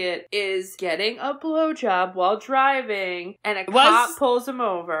Elliot is getting a blowjob while driving, and a cop pulls him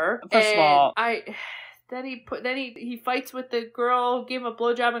over. First of all, Then he fights with the girl, gave him a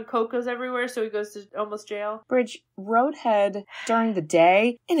blowjob, and coke goes everywhere, so he goes to almost jail. Bridge, roadhead during the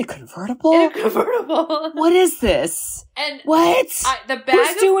day in a convertible? In a convertible. What is this? And what?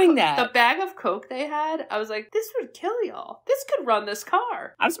 Who's doing that? The bag of coke they had, I was like, this would kill y'all. This could run this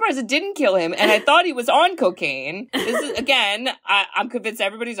car. I'm surprised it didn't kill him, and I thought he was on cocaine. This is, again, I'm convinced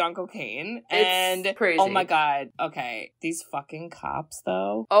everybody's on cocaine. It's crazy. Oh my god. Okay. These fucking cops,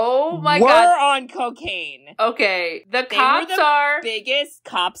 though. Oh my god. We're on cocaine. Okay, the cops are biggest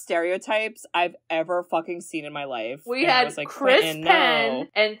cop stereotypes I've ever fucking seen in my life. We had like, Chris Penn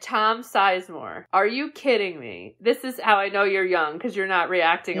and Tom Sizemore. Are you kidding me? This is how I know you're young, because you're not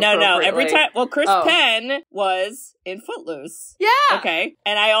reacting appropriately. No, every time. Well, Chris Penn was in Footloose. Yeah. Okay,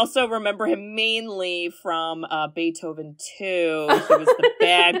 and I also remember him mainly from Beethoven 2. He was the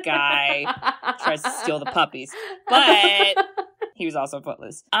bad guy, tries to steal the puppies, but he was also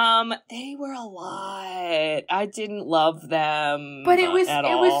Footloose. They were a lot. I didn't love them, but it was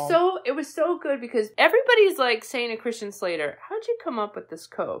so good, because everybody's like saying to Christian Slater, how'd you come up with this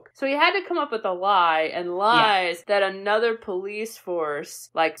coke? So he had to come up with a lie, and lies that another police force,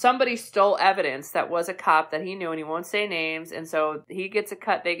 like somebody stole evidence that was a cop that he knew, and he won't say names, and so he gets a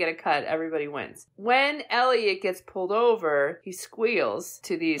cut, they get a cut, everybody wins. When Elliot gets pulled over, he squeals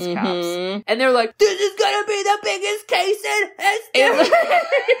to these cops, and they're like, this is gonna be the biggest case in history.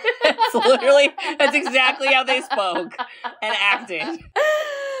 That's exactly how they spoke and acted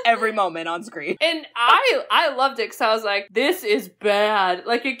every moment on screen. And I loved it, because I was like, this is bad.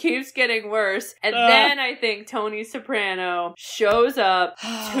 Like, it keeps getting worse. And then I think Tony Soprano shows up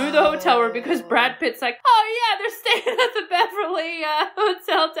to the hotel room, because Brad Pitt's like, oh yeah, they're staying at the Beverly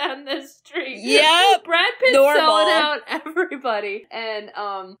Hotel down this street. Yeah, Brad Pitt's selling out everybody. And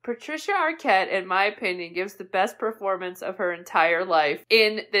Patricia Arquette, in my opinion, gives the best performance of her entire life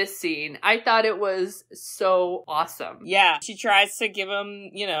in this scene. I thought it was so awesome. Yeah, she tries to give him,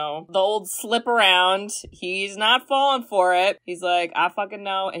 the old slip around. He's not falling for it. He's like, I fucking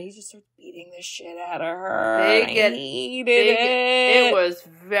know. And he just starts beating the shit out of her. I hated it. It was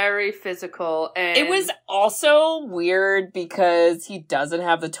very physical. And it was also weird because he doesn't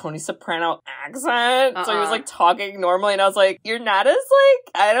have the Tony Soprano accent. So he was like talking normally, and I was like, you're not as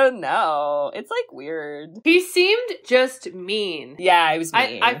like, I don't know. It's like weird. He seemed just mean. Yeah, he was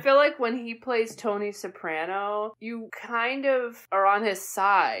mean. I feel like when he plays Tony Soprano, you kind of are on his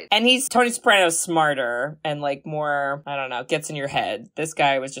side. And Tony Soprano's smarter and like more, I don't know, gets in your head. This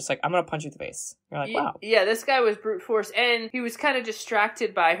guy was just like, I'm gonna punch you in the face. You're like, wow. Yeah, this guy was brute force, and he was kind of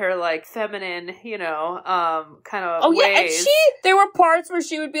distracted by her, like, feminine, kind of ways. Yeah, and there were parts where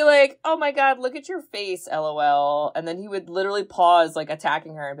she would be like, oh my god, look at your face, LOL. And then he would literally pause, like,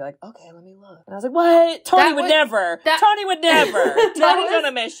 attacking her and be like, okay, let me look. And I was like, what? Tony would never. Tony would never. Tony's on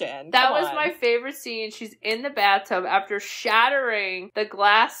a mission. That was my favorite scene. She's in the bathtub after shattering the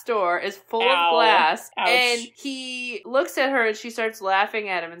glass door is full of glass. Ouch. And he looks at her and she starts laughing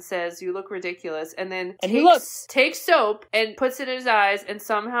at him and says, you look ridiculous. And then takes soap and puts it in his eyes, and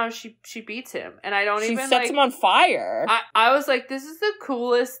somehow she beats him. And I don't she even sets him on fire. I was like, this is the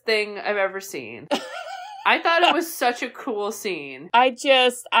coolest thing I've ever seen. I thought it was such a cool scene. I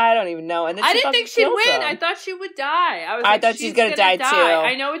don't even know. And then I didn't think she'd win. I thought she would die. I thought she's gonna die too.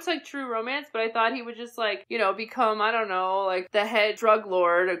 I know it's like true romance, but I thought he would just like, become, I don't know, like the head drug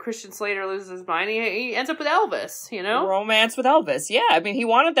lord. Christian Slater loses his mind. He ends up with Elvis, Romance with Elvis. Yeah. I mean, he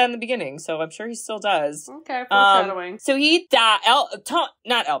wanted that in the beginning, so I'm sure he still does. Okay, foreshadowing. So he died.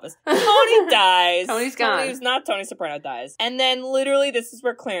 Not Elvis. Tony dies. Tony's gone. Not Tony Soprano dies. And then literally this is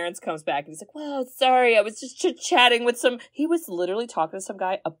where Clarence comes back and he's like, well, sorry, I was just chit-chatting with he was literally talking to some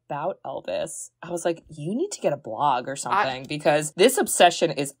guy about Elvis. I was like, you need to get a blog or something because this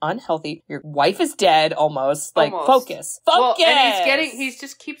obsession is unhealthy. Your wife is dead almost. Like, focus. Well, and he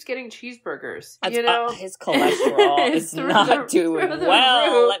just keeps getting cheesburgers. His cholesterol is not doing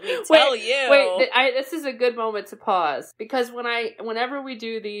well, let me tell you. Wait, this is a good moment to pause because whenever we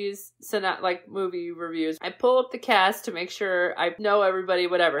do these movie reviews, I pull up the cast to make sure I know everybody,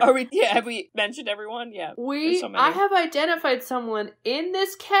 whatever. Have we mentioned everyone? Yeah. I have identified someone in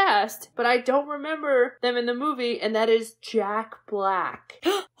this cast, but I don't remember them in the movie, and that is Jack Black.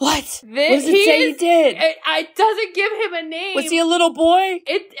 What? What does it say he did? It doesn't give him a name. Was he a little boy?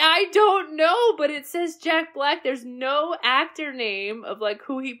 I don't know, but it says Jack Black. There's no actor name of like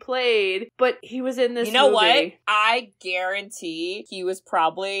who he played, but he was in this movie. You know what? I guarantee he was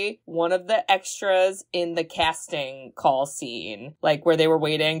probably one of the extras in the casting call scene, like where they were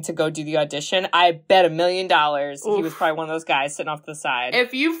waiting to go do the audition. I bet $1 million he was probably one of those guys sitting off to the side.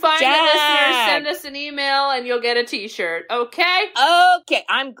 If you find a listener, send us an email and you'll get a t-shirt, okay? Okay,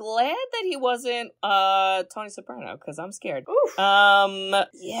 I'm glad that he wasn't Tony Soprano, because I'm scared. Oof.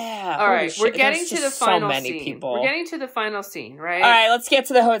 Yeah. Alright, we're getting to the final so many scene. People. We're getting to the final scene, right? Alright, let's get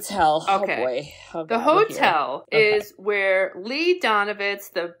to the hotel. Okay. Oh boy. The hotel is where Lee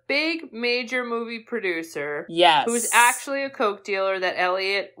Donovitz, the big major movie producer, who's actually a coke dealer that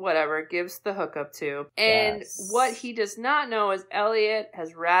Elliot, gives the hookup to. And what he does not know is Elliot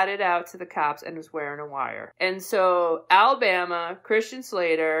has ratted out to the cops and was wearing a wire. And so Alabama, Christian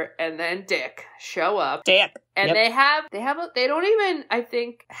Slater, and then Dick show up. And they don't even, I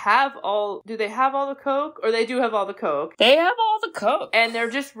think, do they have all the coke? Or they do have all the coke. They have all the coke. And they're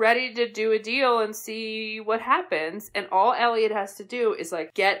just ready to do a deal and see what happens. And all Elliot has to do is,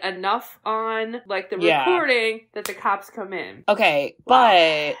 like, get enough on, like, the recording that the cops come in. Okay,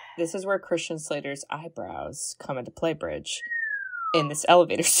 but this is where Christian Slater's eyebrows come into play, Bridge, in this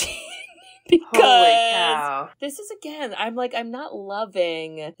elevator scene. Because this is, again, I'm not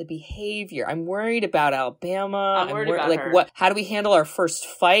loving the behavior. I'm worried about Alabama. I'm worried about her. What? How do we handle our first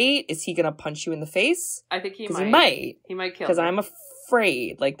fight? Is he going to punch you in the face? I think he might. Because he might. He might kill. Because I'm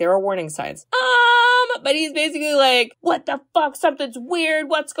afraid. Like, there are warning signs. But he's basically like, what the fuck? Something's weird.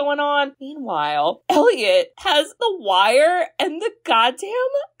 What's going on? Meanwhile, Elliot has the wire and the goddamn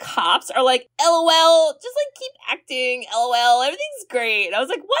cops are like, LOL, just like keep acting. LOL, everything's great. And I was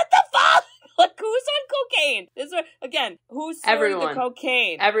like, what the fuck? Like, who's on cocaine? This is, again, who's snorting the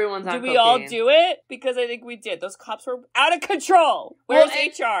cocaine? Everyone's on cocaine. Did we all do it? Because I think we did. Those cops were out of control. Where's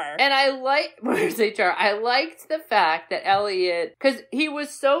HR? And where's HR? I liked the fact that Elliot, because he was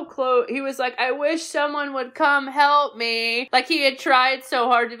so close, he was like, I wish someone would come help me. Like, he had tried so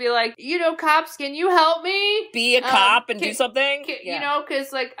hard to be like, cops, can you help me? Be a cop and do something?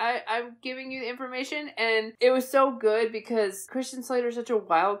 Because, like, I'm giving you the information, and it was so good because Christian Slater's such a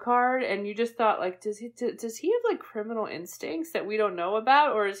wild card, and you just thought, like, does he have like criminal instincts that we don't know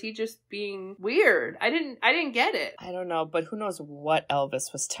about, or is he just being weird? I didn't get it. I don't know, but who knows what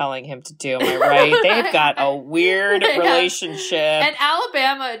Elvis was telling him to do? Am I right? They've got a weird relationship. And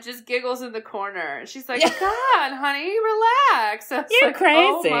Alabama just giggles in the corner. She's like, "God, honey, relax." You're crazy.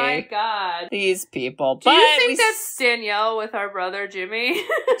 Oh my god, these people. Do you think that's Danielle with our brother Jimmy?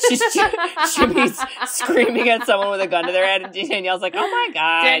 Jimmy's screaming at someone with a gun to their head, and Danielle's like, "Oh my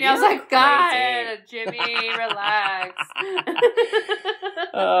god." Danielle's like, "God, Jimmy, relax."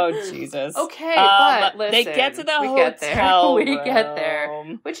 Oh Jesus. Okay, but listen, they get to the hotel. We get there,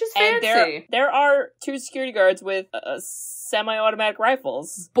 which is fancy. And there are two security guards with semi-automatic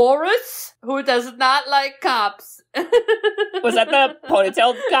rifles. Boris, who does not like cops. Was that the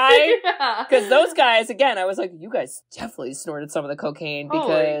ponytail guy? Yeah. Because those guys, again, I was like, you guys definitely snorted some of the cocaine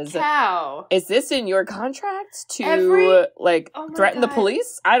because... Holy cow. Is this in your contract to, threaten the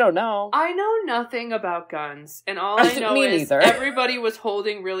police? I don't know. I know nothing about guns, and all I know is everybody was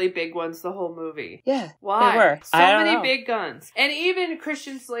holding really big ones the whole movie. Yeah, why? They were. So many big guns. And even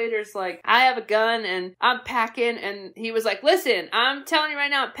Christian Slater's like, I have a gun, and I'm packing, and he was like, listen, I'm telling you right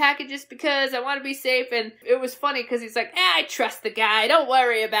now, I'm packing just because I want to be safe, and it was funny because he's like, I trust the guy, don't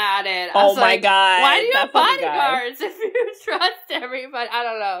worry about it. Oh my God. Why do you have bodyguards if you trust everybody? I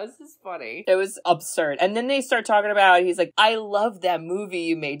don't know, this is funny. It was absurd. And then they start talking about, he's like, I love that movie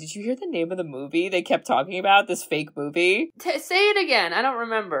you made. Did you hear the name of the movie they kept talking about, this fake movie? Say it again, I don't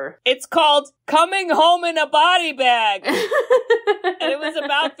remember. It's called Coming Home in a Body Bag. And it was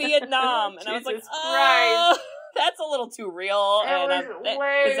about Vietnam. And I was like, oh, that's a little too real.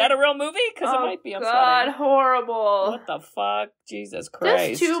 Is that a real movie? Because it might be. I'm God, sweating. Horrible. What the fuck? Jesus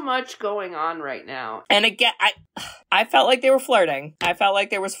Christ. There's too much going on right now. And again, I felt like they were flirting. I felt like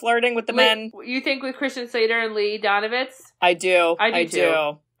there was flirting with the men. You think with Christian Slater and Lee Donovitz? I do. I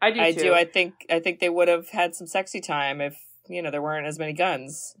do. I think they would have had some sexy time if there weren't as many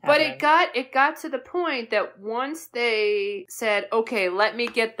guns happening. But it got to the point that once they said, okay, let me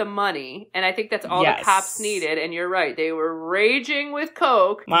get the money, and I think that's all the cops needed, and you're right, they were raging with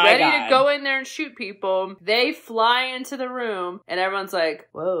coke, ready to go in there and shoot people. They fly into the room, and everyone's like,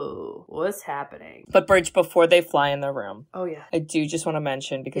 whoa, what's happening? But Bridge, before they fly in the room, I do just want to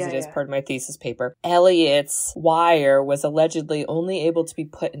mention, because it is part of my thesis paper, Elliot's wire was allegedly only able to be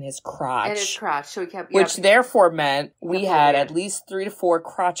put in his crotch. In his crotch, so he kept... Which therefore meant we had at least 3 to 4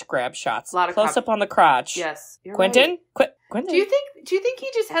 crotch grab shots. Close up on the crotch. Yes. Quentin? Right. Quentin? Do you think he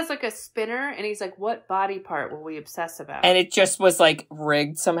just has like a spinner and he's like, what body part will we obsess about? And it just was like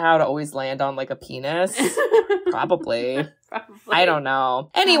rigged somehow to always land on like a penis? Probably. I don't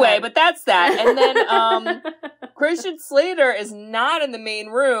know. Anyway, but that's that. And then Christian Slater is not in the main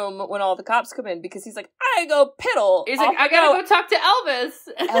room when all the cops come in because he's like, I go piddle. He's like, I gotta go talk to Elvis.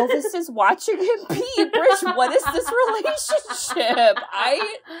 Elvis is watching him pee. Bridge, what is this relationship?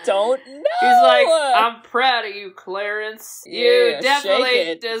 I don't know. He's like, I'm proud of you, Clarence. You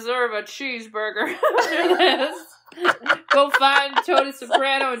definitely deserve a cheeseburger after this. Go find Tony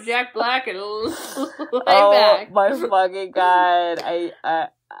Soprano and Jack Black and lay back. Oh my fucking God.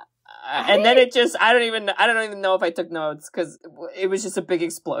 And then it just, I don't even know if I took notes because it was just a big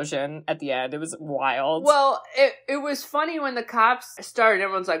explosion at the end. It was wild. Well, it was funny when the cops started.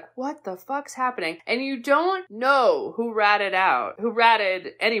 Everyone's like, what the fuck's happening? And you don't know who ratted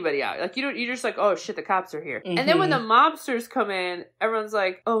anybody out. Like, you're just like, oh shit, the cops are here. Mm-hmm. And then when the mobsters come in, everyone's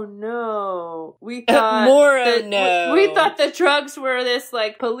like, oh no. We thought we thought the drugs were this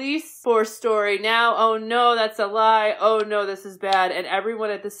like police force story. Now, oh no, that's a lie. Oh no, this is bad. And everyone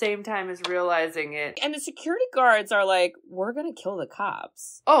at the same time is realizing it. And the security guards are like, we're gonna kill the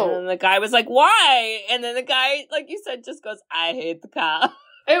cops. Oh. And the guy was like, why? And then the guy, like you said, just goes, I hate the cops.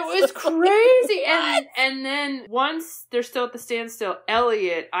 It was crazy. And then once they're still at the standstill,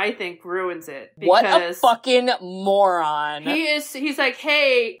 Elliot, I think, ruins it. What a fucking moron. He's like,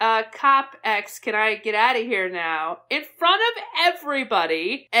 hey, Cop X, can I get out of here now? In front of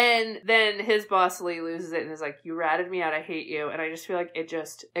everybody. And then his boss, Lee, loses it and is like, you ratted me out, I hate you. And I just feel like it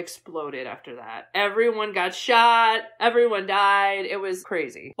just exploded after that. Everyone got shot. Everyone died. It was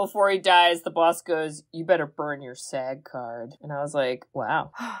crazy. Before he dies, the boss goes, you better burn your SAG card. And I was like, wow.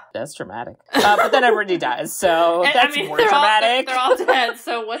 That's dramatic. But then everybody dies, so that's more dramatic. They're all dead,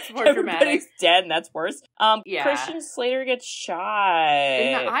 so what's more dramatic? Everybody's dead, and that's worse. Christian Slater gets shot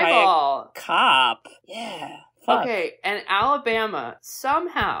in the eyeball. By a cop. Yeah. Fuck. Okay, and Alabama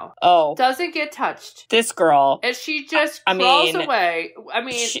somehow doesn't get touched. This girl. And she just crawls away. I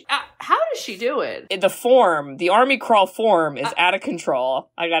mean, how does she do it? The army crawl form is out of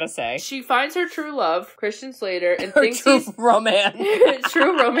control, I gotta say. She finds her true love, Christian Slater, and thinks he's... romance.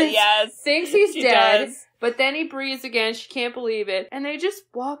 True romance. Yes. Thinks he's dead. Does. But then he breathes again. She can't believe it. And they just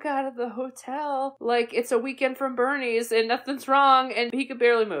walk out of the hotel like it's a weekend from Bernie's and nothing's wrong and he could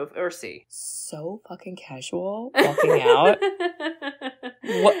barely move or see. So fucking casual walking out.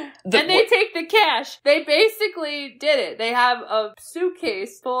 They take the cash. They basically did it. They have a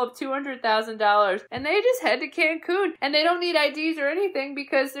suitcase full of $200,000 and they just head to Cancun. And they don't need IDs or anything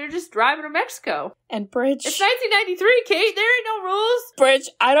because they're just driving to Mexico. And Bridge. It's 1993, Kate. There ain't no rules. Bridge,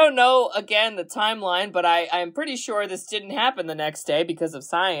 I don't know, again, the timeline, but I'm pretty sure this didn't happen the next day because of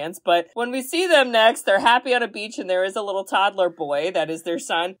science. But when we see them next, they're happy on a beach and there is a little toddler boy that is their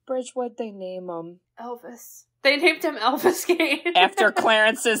son. Bridge, what'd they name him? Elvis. They named him Elvis Kane. After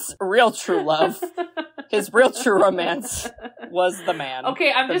Clarence's real true love. His real true romance was the man.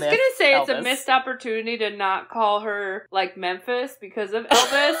 Okay, I'm just going to say Elvis. It's a missed opportunity to not call her, like, Memphis because of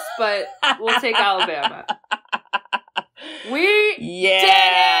Elvis, but we'll take Alabama. We did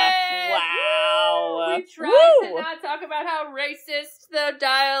it! Wow. We tried to not talk about how racist the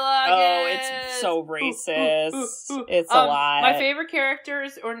dialogue is. It's so racist. It's a lot. My favorite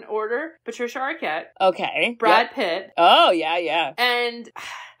characters are in order: Patricia Arquette. Okay. Brad Pitt. Oh, yeah. And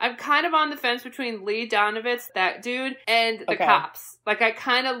I'm kind of on the fence between Lee Donovitz, that dude, and the cops. Like, I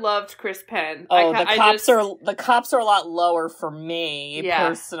kind of loved Chris Penn. Oh, the cops are a lot lower for me,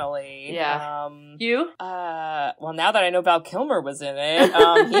 personally. Yeah. You? Well, now that I know Val Kilmer was in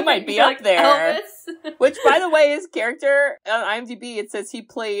it, he might be up like there. Elvis? Which, by the way, his character on IMDb, it says he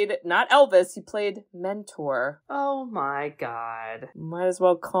played, not Elvis, he played Mentor. Oh my god. Might as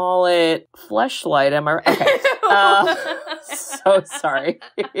well call it Fleshlight, am I right? Okay. So sorry.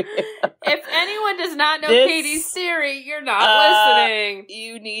 If anyone does not know Katie's theory, you're not listening.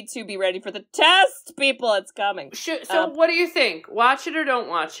 You need to be ready for the test, people. It's coming. So what do you think? Watch it or don't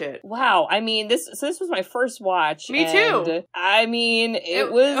watch it? Wow. I mean, this was my first watch. Me too. I mean,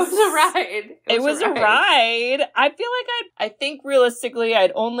 it was a ride. It was a ride. I feel like I think realistically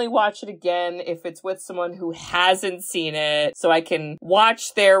I'd only watch it again if it's with someone who hasn't seen it, so I can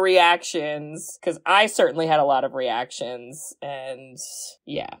watch their reactions, because I certainly had a lot of reactions, and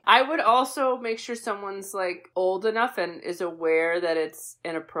yeah. I would also make sure someone's like old enough and is aware that it's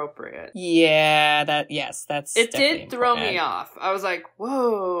inappropriate. Yeah, that's it did throw me off. I was like,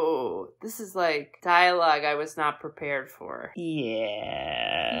 whoa, this is like dialogue I was not prepared for.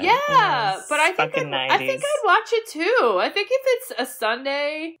 Yeah, but I think I'd watch it too. I think if it's a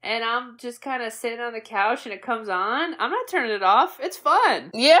Sunday and I'm just kind of sitting on the couch and it comes on, I'm not turning it off. It's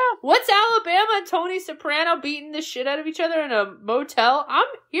fun. Yeah. What's Alabama and Tony Soprano beating the shit out of each other in a motel? I'm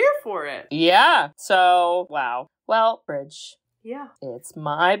here for it. Yeah. So, wow. Well, Bridge. Yeah. It's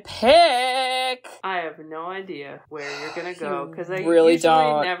my pick. I have no idea where you're going to go, because I really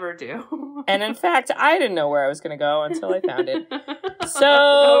usually never do. And in fact, I didn't know where I was going to go until I found it.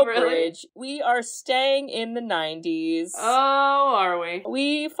 So, really? Bridge, we are staying in the 90s. Oh, are we?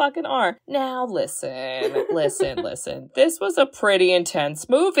 We fucking are. Now, listen. This was a pretty intense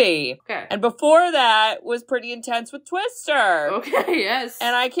movie. Okay. And before that was pretty intense with Twister. Okay, yes.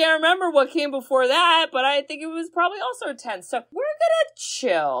 And I can't remember what came before that, but I think it was probably also intense. So, we're gonna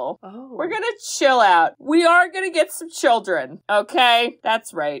chill. Oh. We're gonna chill out. We are gonna get some children, okay?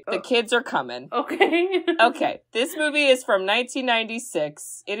 That's right. The kids are coming. Okay. Okay. This movie is from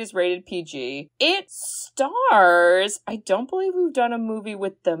 1996. It is rated PG. It stars... I don't believe we've done a movie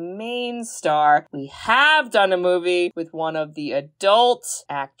with the main star. We have done a movie with one of the adult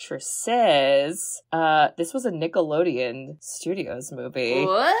actresses. This was a Nickelodeon Studios movie.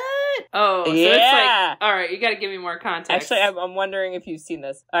 What? Oh, so it's like... Alright, you gotta give me more context. Actually, I'm wondering if you've seen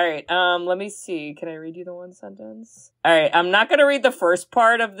this. Alright, let me see. Can I read you the one sentence? Alright, I'm not gonna read the first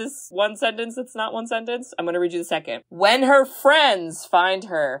part of this one sentence. It's not one sentence. I'm gonna read you the second. When her friends find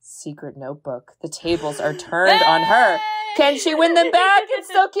her secret notebook, the tables are turned on her. Can she win them back and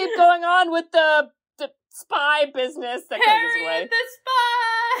still keep going on with the spy business that comes away? The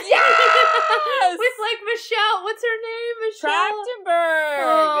spy! Yes! With like Michelle, what's her name? Michelle Trachtenberg!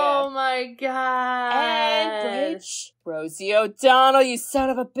 Oh my god. And Bridge. Rosie O'Donnell, you son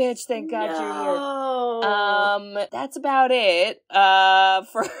of a bitch. Thank God you're here. That's about it.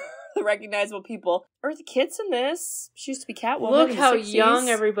 For the recognizable people. Are the kids in this? She used to be Catwoman. Look in the how 60s. Young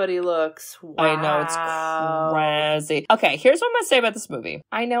everybody looks. Wow. I know, it's crazy. Okay, here's what I'm gonna say about this movie.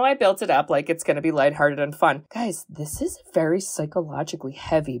 I know I built it up like it's gonna be lighthearted and fun. Guys, this is a very psychologically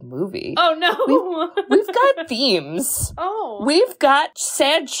heavy movie. Oh no! We've got themes. Oh. We've got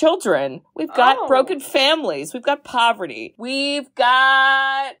sad children. We've got broken families. We've got poverty. We've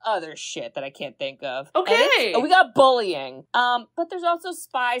got other shit that I can't think of. Okay. We got bullying. But there's also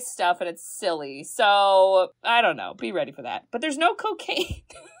spy stuff and it's silly. So, I don't know. Be ready for that. But there's no cocaine.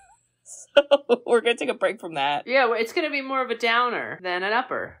 So, we're going to take a break from that. Yeah, well, it's going to be more of a downer than an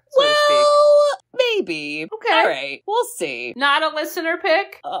upper, so well, to speak. Maybe. Okay. All right. We'll see. Not a listener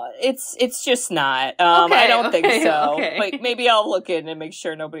pick? It's just not. Okay, I don't think so. okay. But maybe I'll look in and make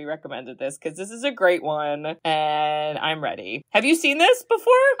sure nobody recommended this, because this is a great one, and I'm ready. Have you seen this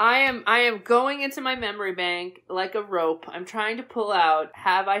before? I am going into my memory bank like a rope. I'm trying to pull out,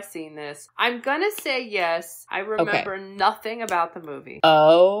 have I seen this? I'm gonna say yes. I remember nothing about the movie.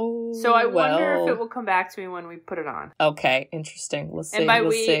 Oh. So I wonder if it will come back to me when we put it on. Okay, interesting. We'll see. And by we'll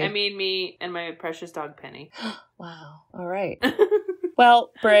we, see. I mean me and my precious dog Penny. Wow. All right.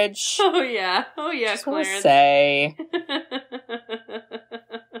 Well, Bridge. Oh yeah, Just Clarence. want to say.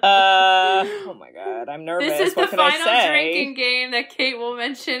 Oh my God, I'm nervous. This is what the can I final say? drinking game that Kate will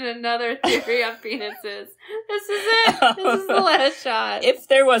mention another theory on penises. This is it. This is the last shot. If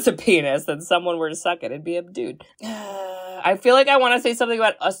there was a penis and someone were to suck it, it'd be a dude. I feel like I want to say something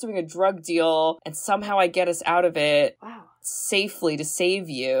about us doing a drug deal and somehow I get us out of it. Wow. Safely to save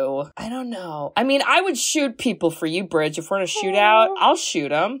you. I don't know. I mean, I would shoot people for you, Bridge. If we're in a shootout, I'll shoot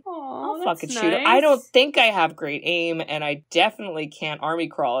them. I'll fucking shoot them. I don't think I have great aim, and I definitely can't army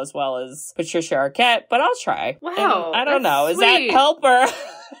crawl as well as Patricia Arquette, but I'll try. Wow. And I don't know. Is sweet. that help or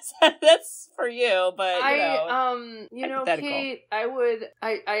that's for you? But you know, hypothetical. Kate,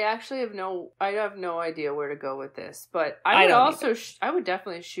 I actually have no idea where to go with this, but I would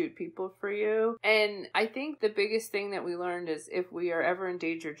definitely shoot people for you. And I think the biggest thing that we learned is if we are ever in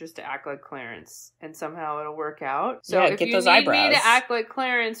danger, just to act like Clarence, and somehow it'll work out. So if get you those need eyebrows. me to act like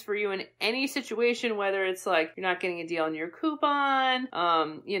Clarence for you in any situation, whether it's like you're not getting a deal on your coupon,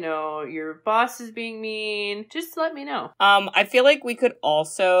 your boss is being mean, just let me know. I feel like we could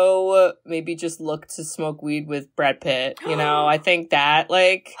also maybe just look to smoke weed with Brad Pitt. I think that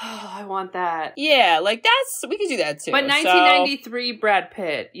I want that. Yeah, we could do that too. But 1993 Brad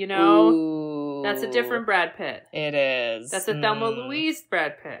Pitt, Ooh, that's a different Brad Pitt. It is. That's a Thelma Louise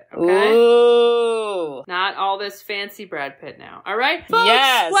Brad Pitt, okay? Ooh. Not all this fancy Brad Pitt now. All right, folks?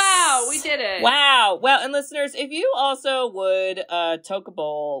 Yes. Wow, we did it. Wow. Well, and listeners, if you also would toke a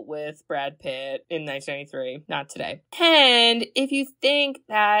bowl with Brad Pitt in 1993, not today. And if you think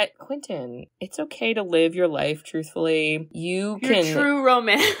that, Quentin, it's okay to live your life truthfully, your true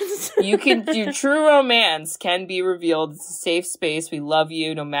romance. Your true romance can be revealed. It's a safe space. We love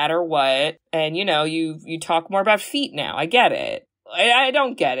you no matter what. And you talk more about feet now. I get it. I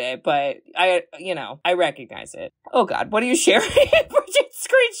don't get it, but I recognize it. Oh God, what are you sharing? Bridget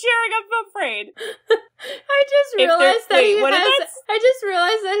screen sharing. I'm afraid. I just realized that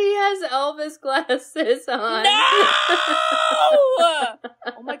he has Elvis glasses on. No!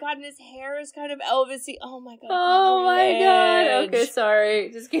 Oh my God, and his hair is kind of Elvis-y. Oh my God. Oh my God. Okay, sorry.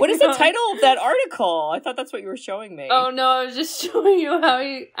 Just what is the title of that article? I thought that's what you were showing me. Oh no, I was just showing you how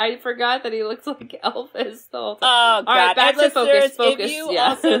I forgot that he looks like Elvis the whole time. Oh God. All right, back to focus. If you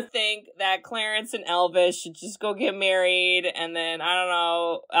also think that Clarence and Elvis should just go get married, and then, I don't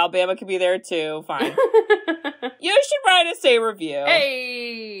know, Alabama could be there too, fine. You should write us a review.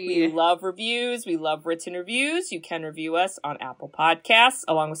 Hey! We love reviews. We love written reviews. You can review us on Apple Podcasts,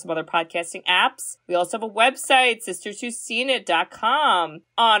 along with some other podcasting apps. We also have a website, sisterswhoseenit.com.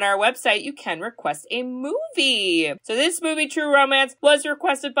 On our website, you can request a movie. So this movie, True Romance, was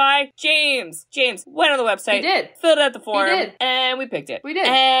requested by James. James went on the website. He did. Filled out the form. He did. And we picked it. We did.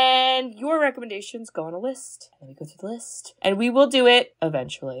 And your recommendations go on a list. And we go through the list. And we will do it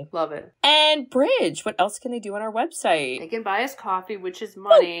eventually. Love it. And Bridge, what else can they do on our website? They can buy us coffee, which is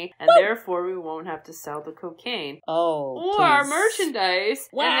money, and therefore we won't have to sell the cocaine. Oh, or our merchandise.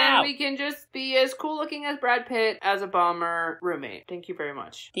 Wow. And then we can just be as cool looking as Brad Pitt as a bomber roommate. Thank you very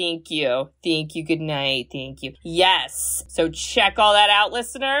much. Thank you. Thank you. Good night. Thank you. Yes. So check all that out,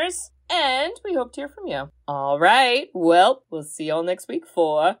 listeners. And we hope to hear from you. All right. Well, we'll see y'all next week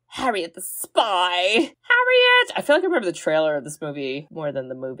for Harriet the Spy. Harriet! I feel like I remember the trailer of this movie more than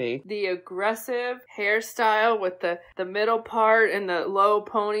the movie. The aggressive hairstyle with the middle part and the low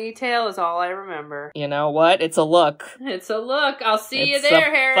ponytail is all I remember. You know what? It's a look. It's a look. I'll see you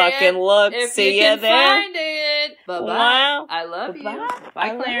there, Harriet. Fucking look. If see you you can there. Find it. Bye-bye. Wow. I love Bye-bye. you.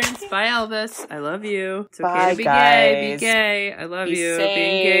 Bye, Clarence. Bye, Elvis. I love you. It's okay Bye, to be guys. gay. Be gay. I love Be you. safe.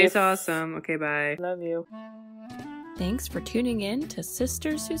 Being gay is awesome. Okay, bye. Love you. Thanks for tuning in to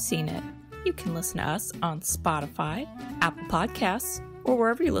Sisters Who Seen It. You can listen to us on Spotify, Apple Podcasts, or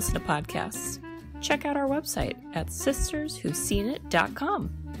wherever you listen to podcasts. Check out our website at sisterswhoseenit.com,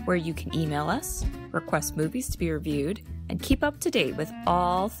 where you can email us, request movies to be reviewed, and keep up to date with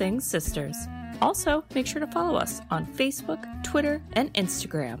all things sisters. Also, make sure to follow us on Facebook, Twitter, and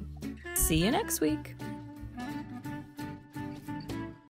Instagram. See you next week.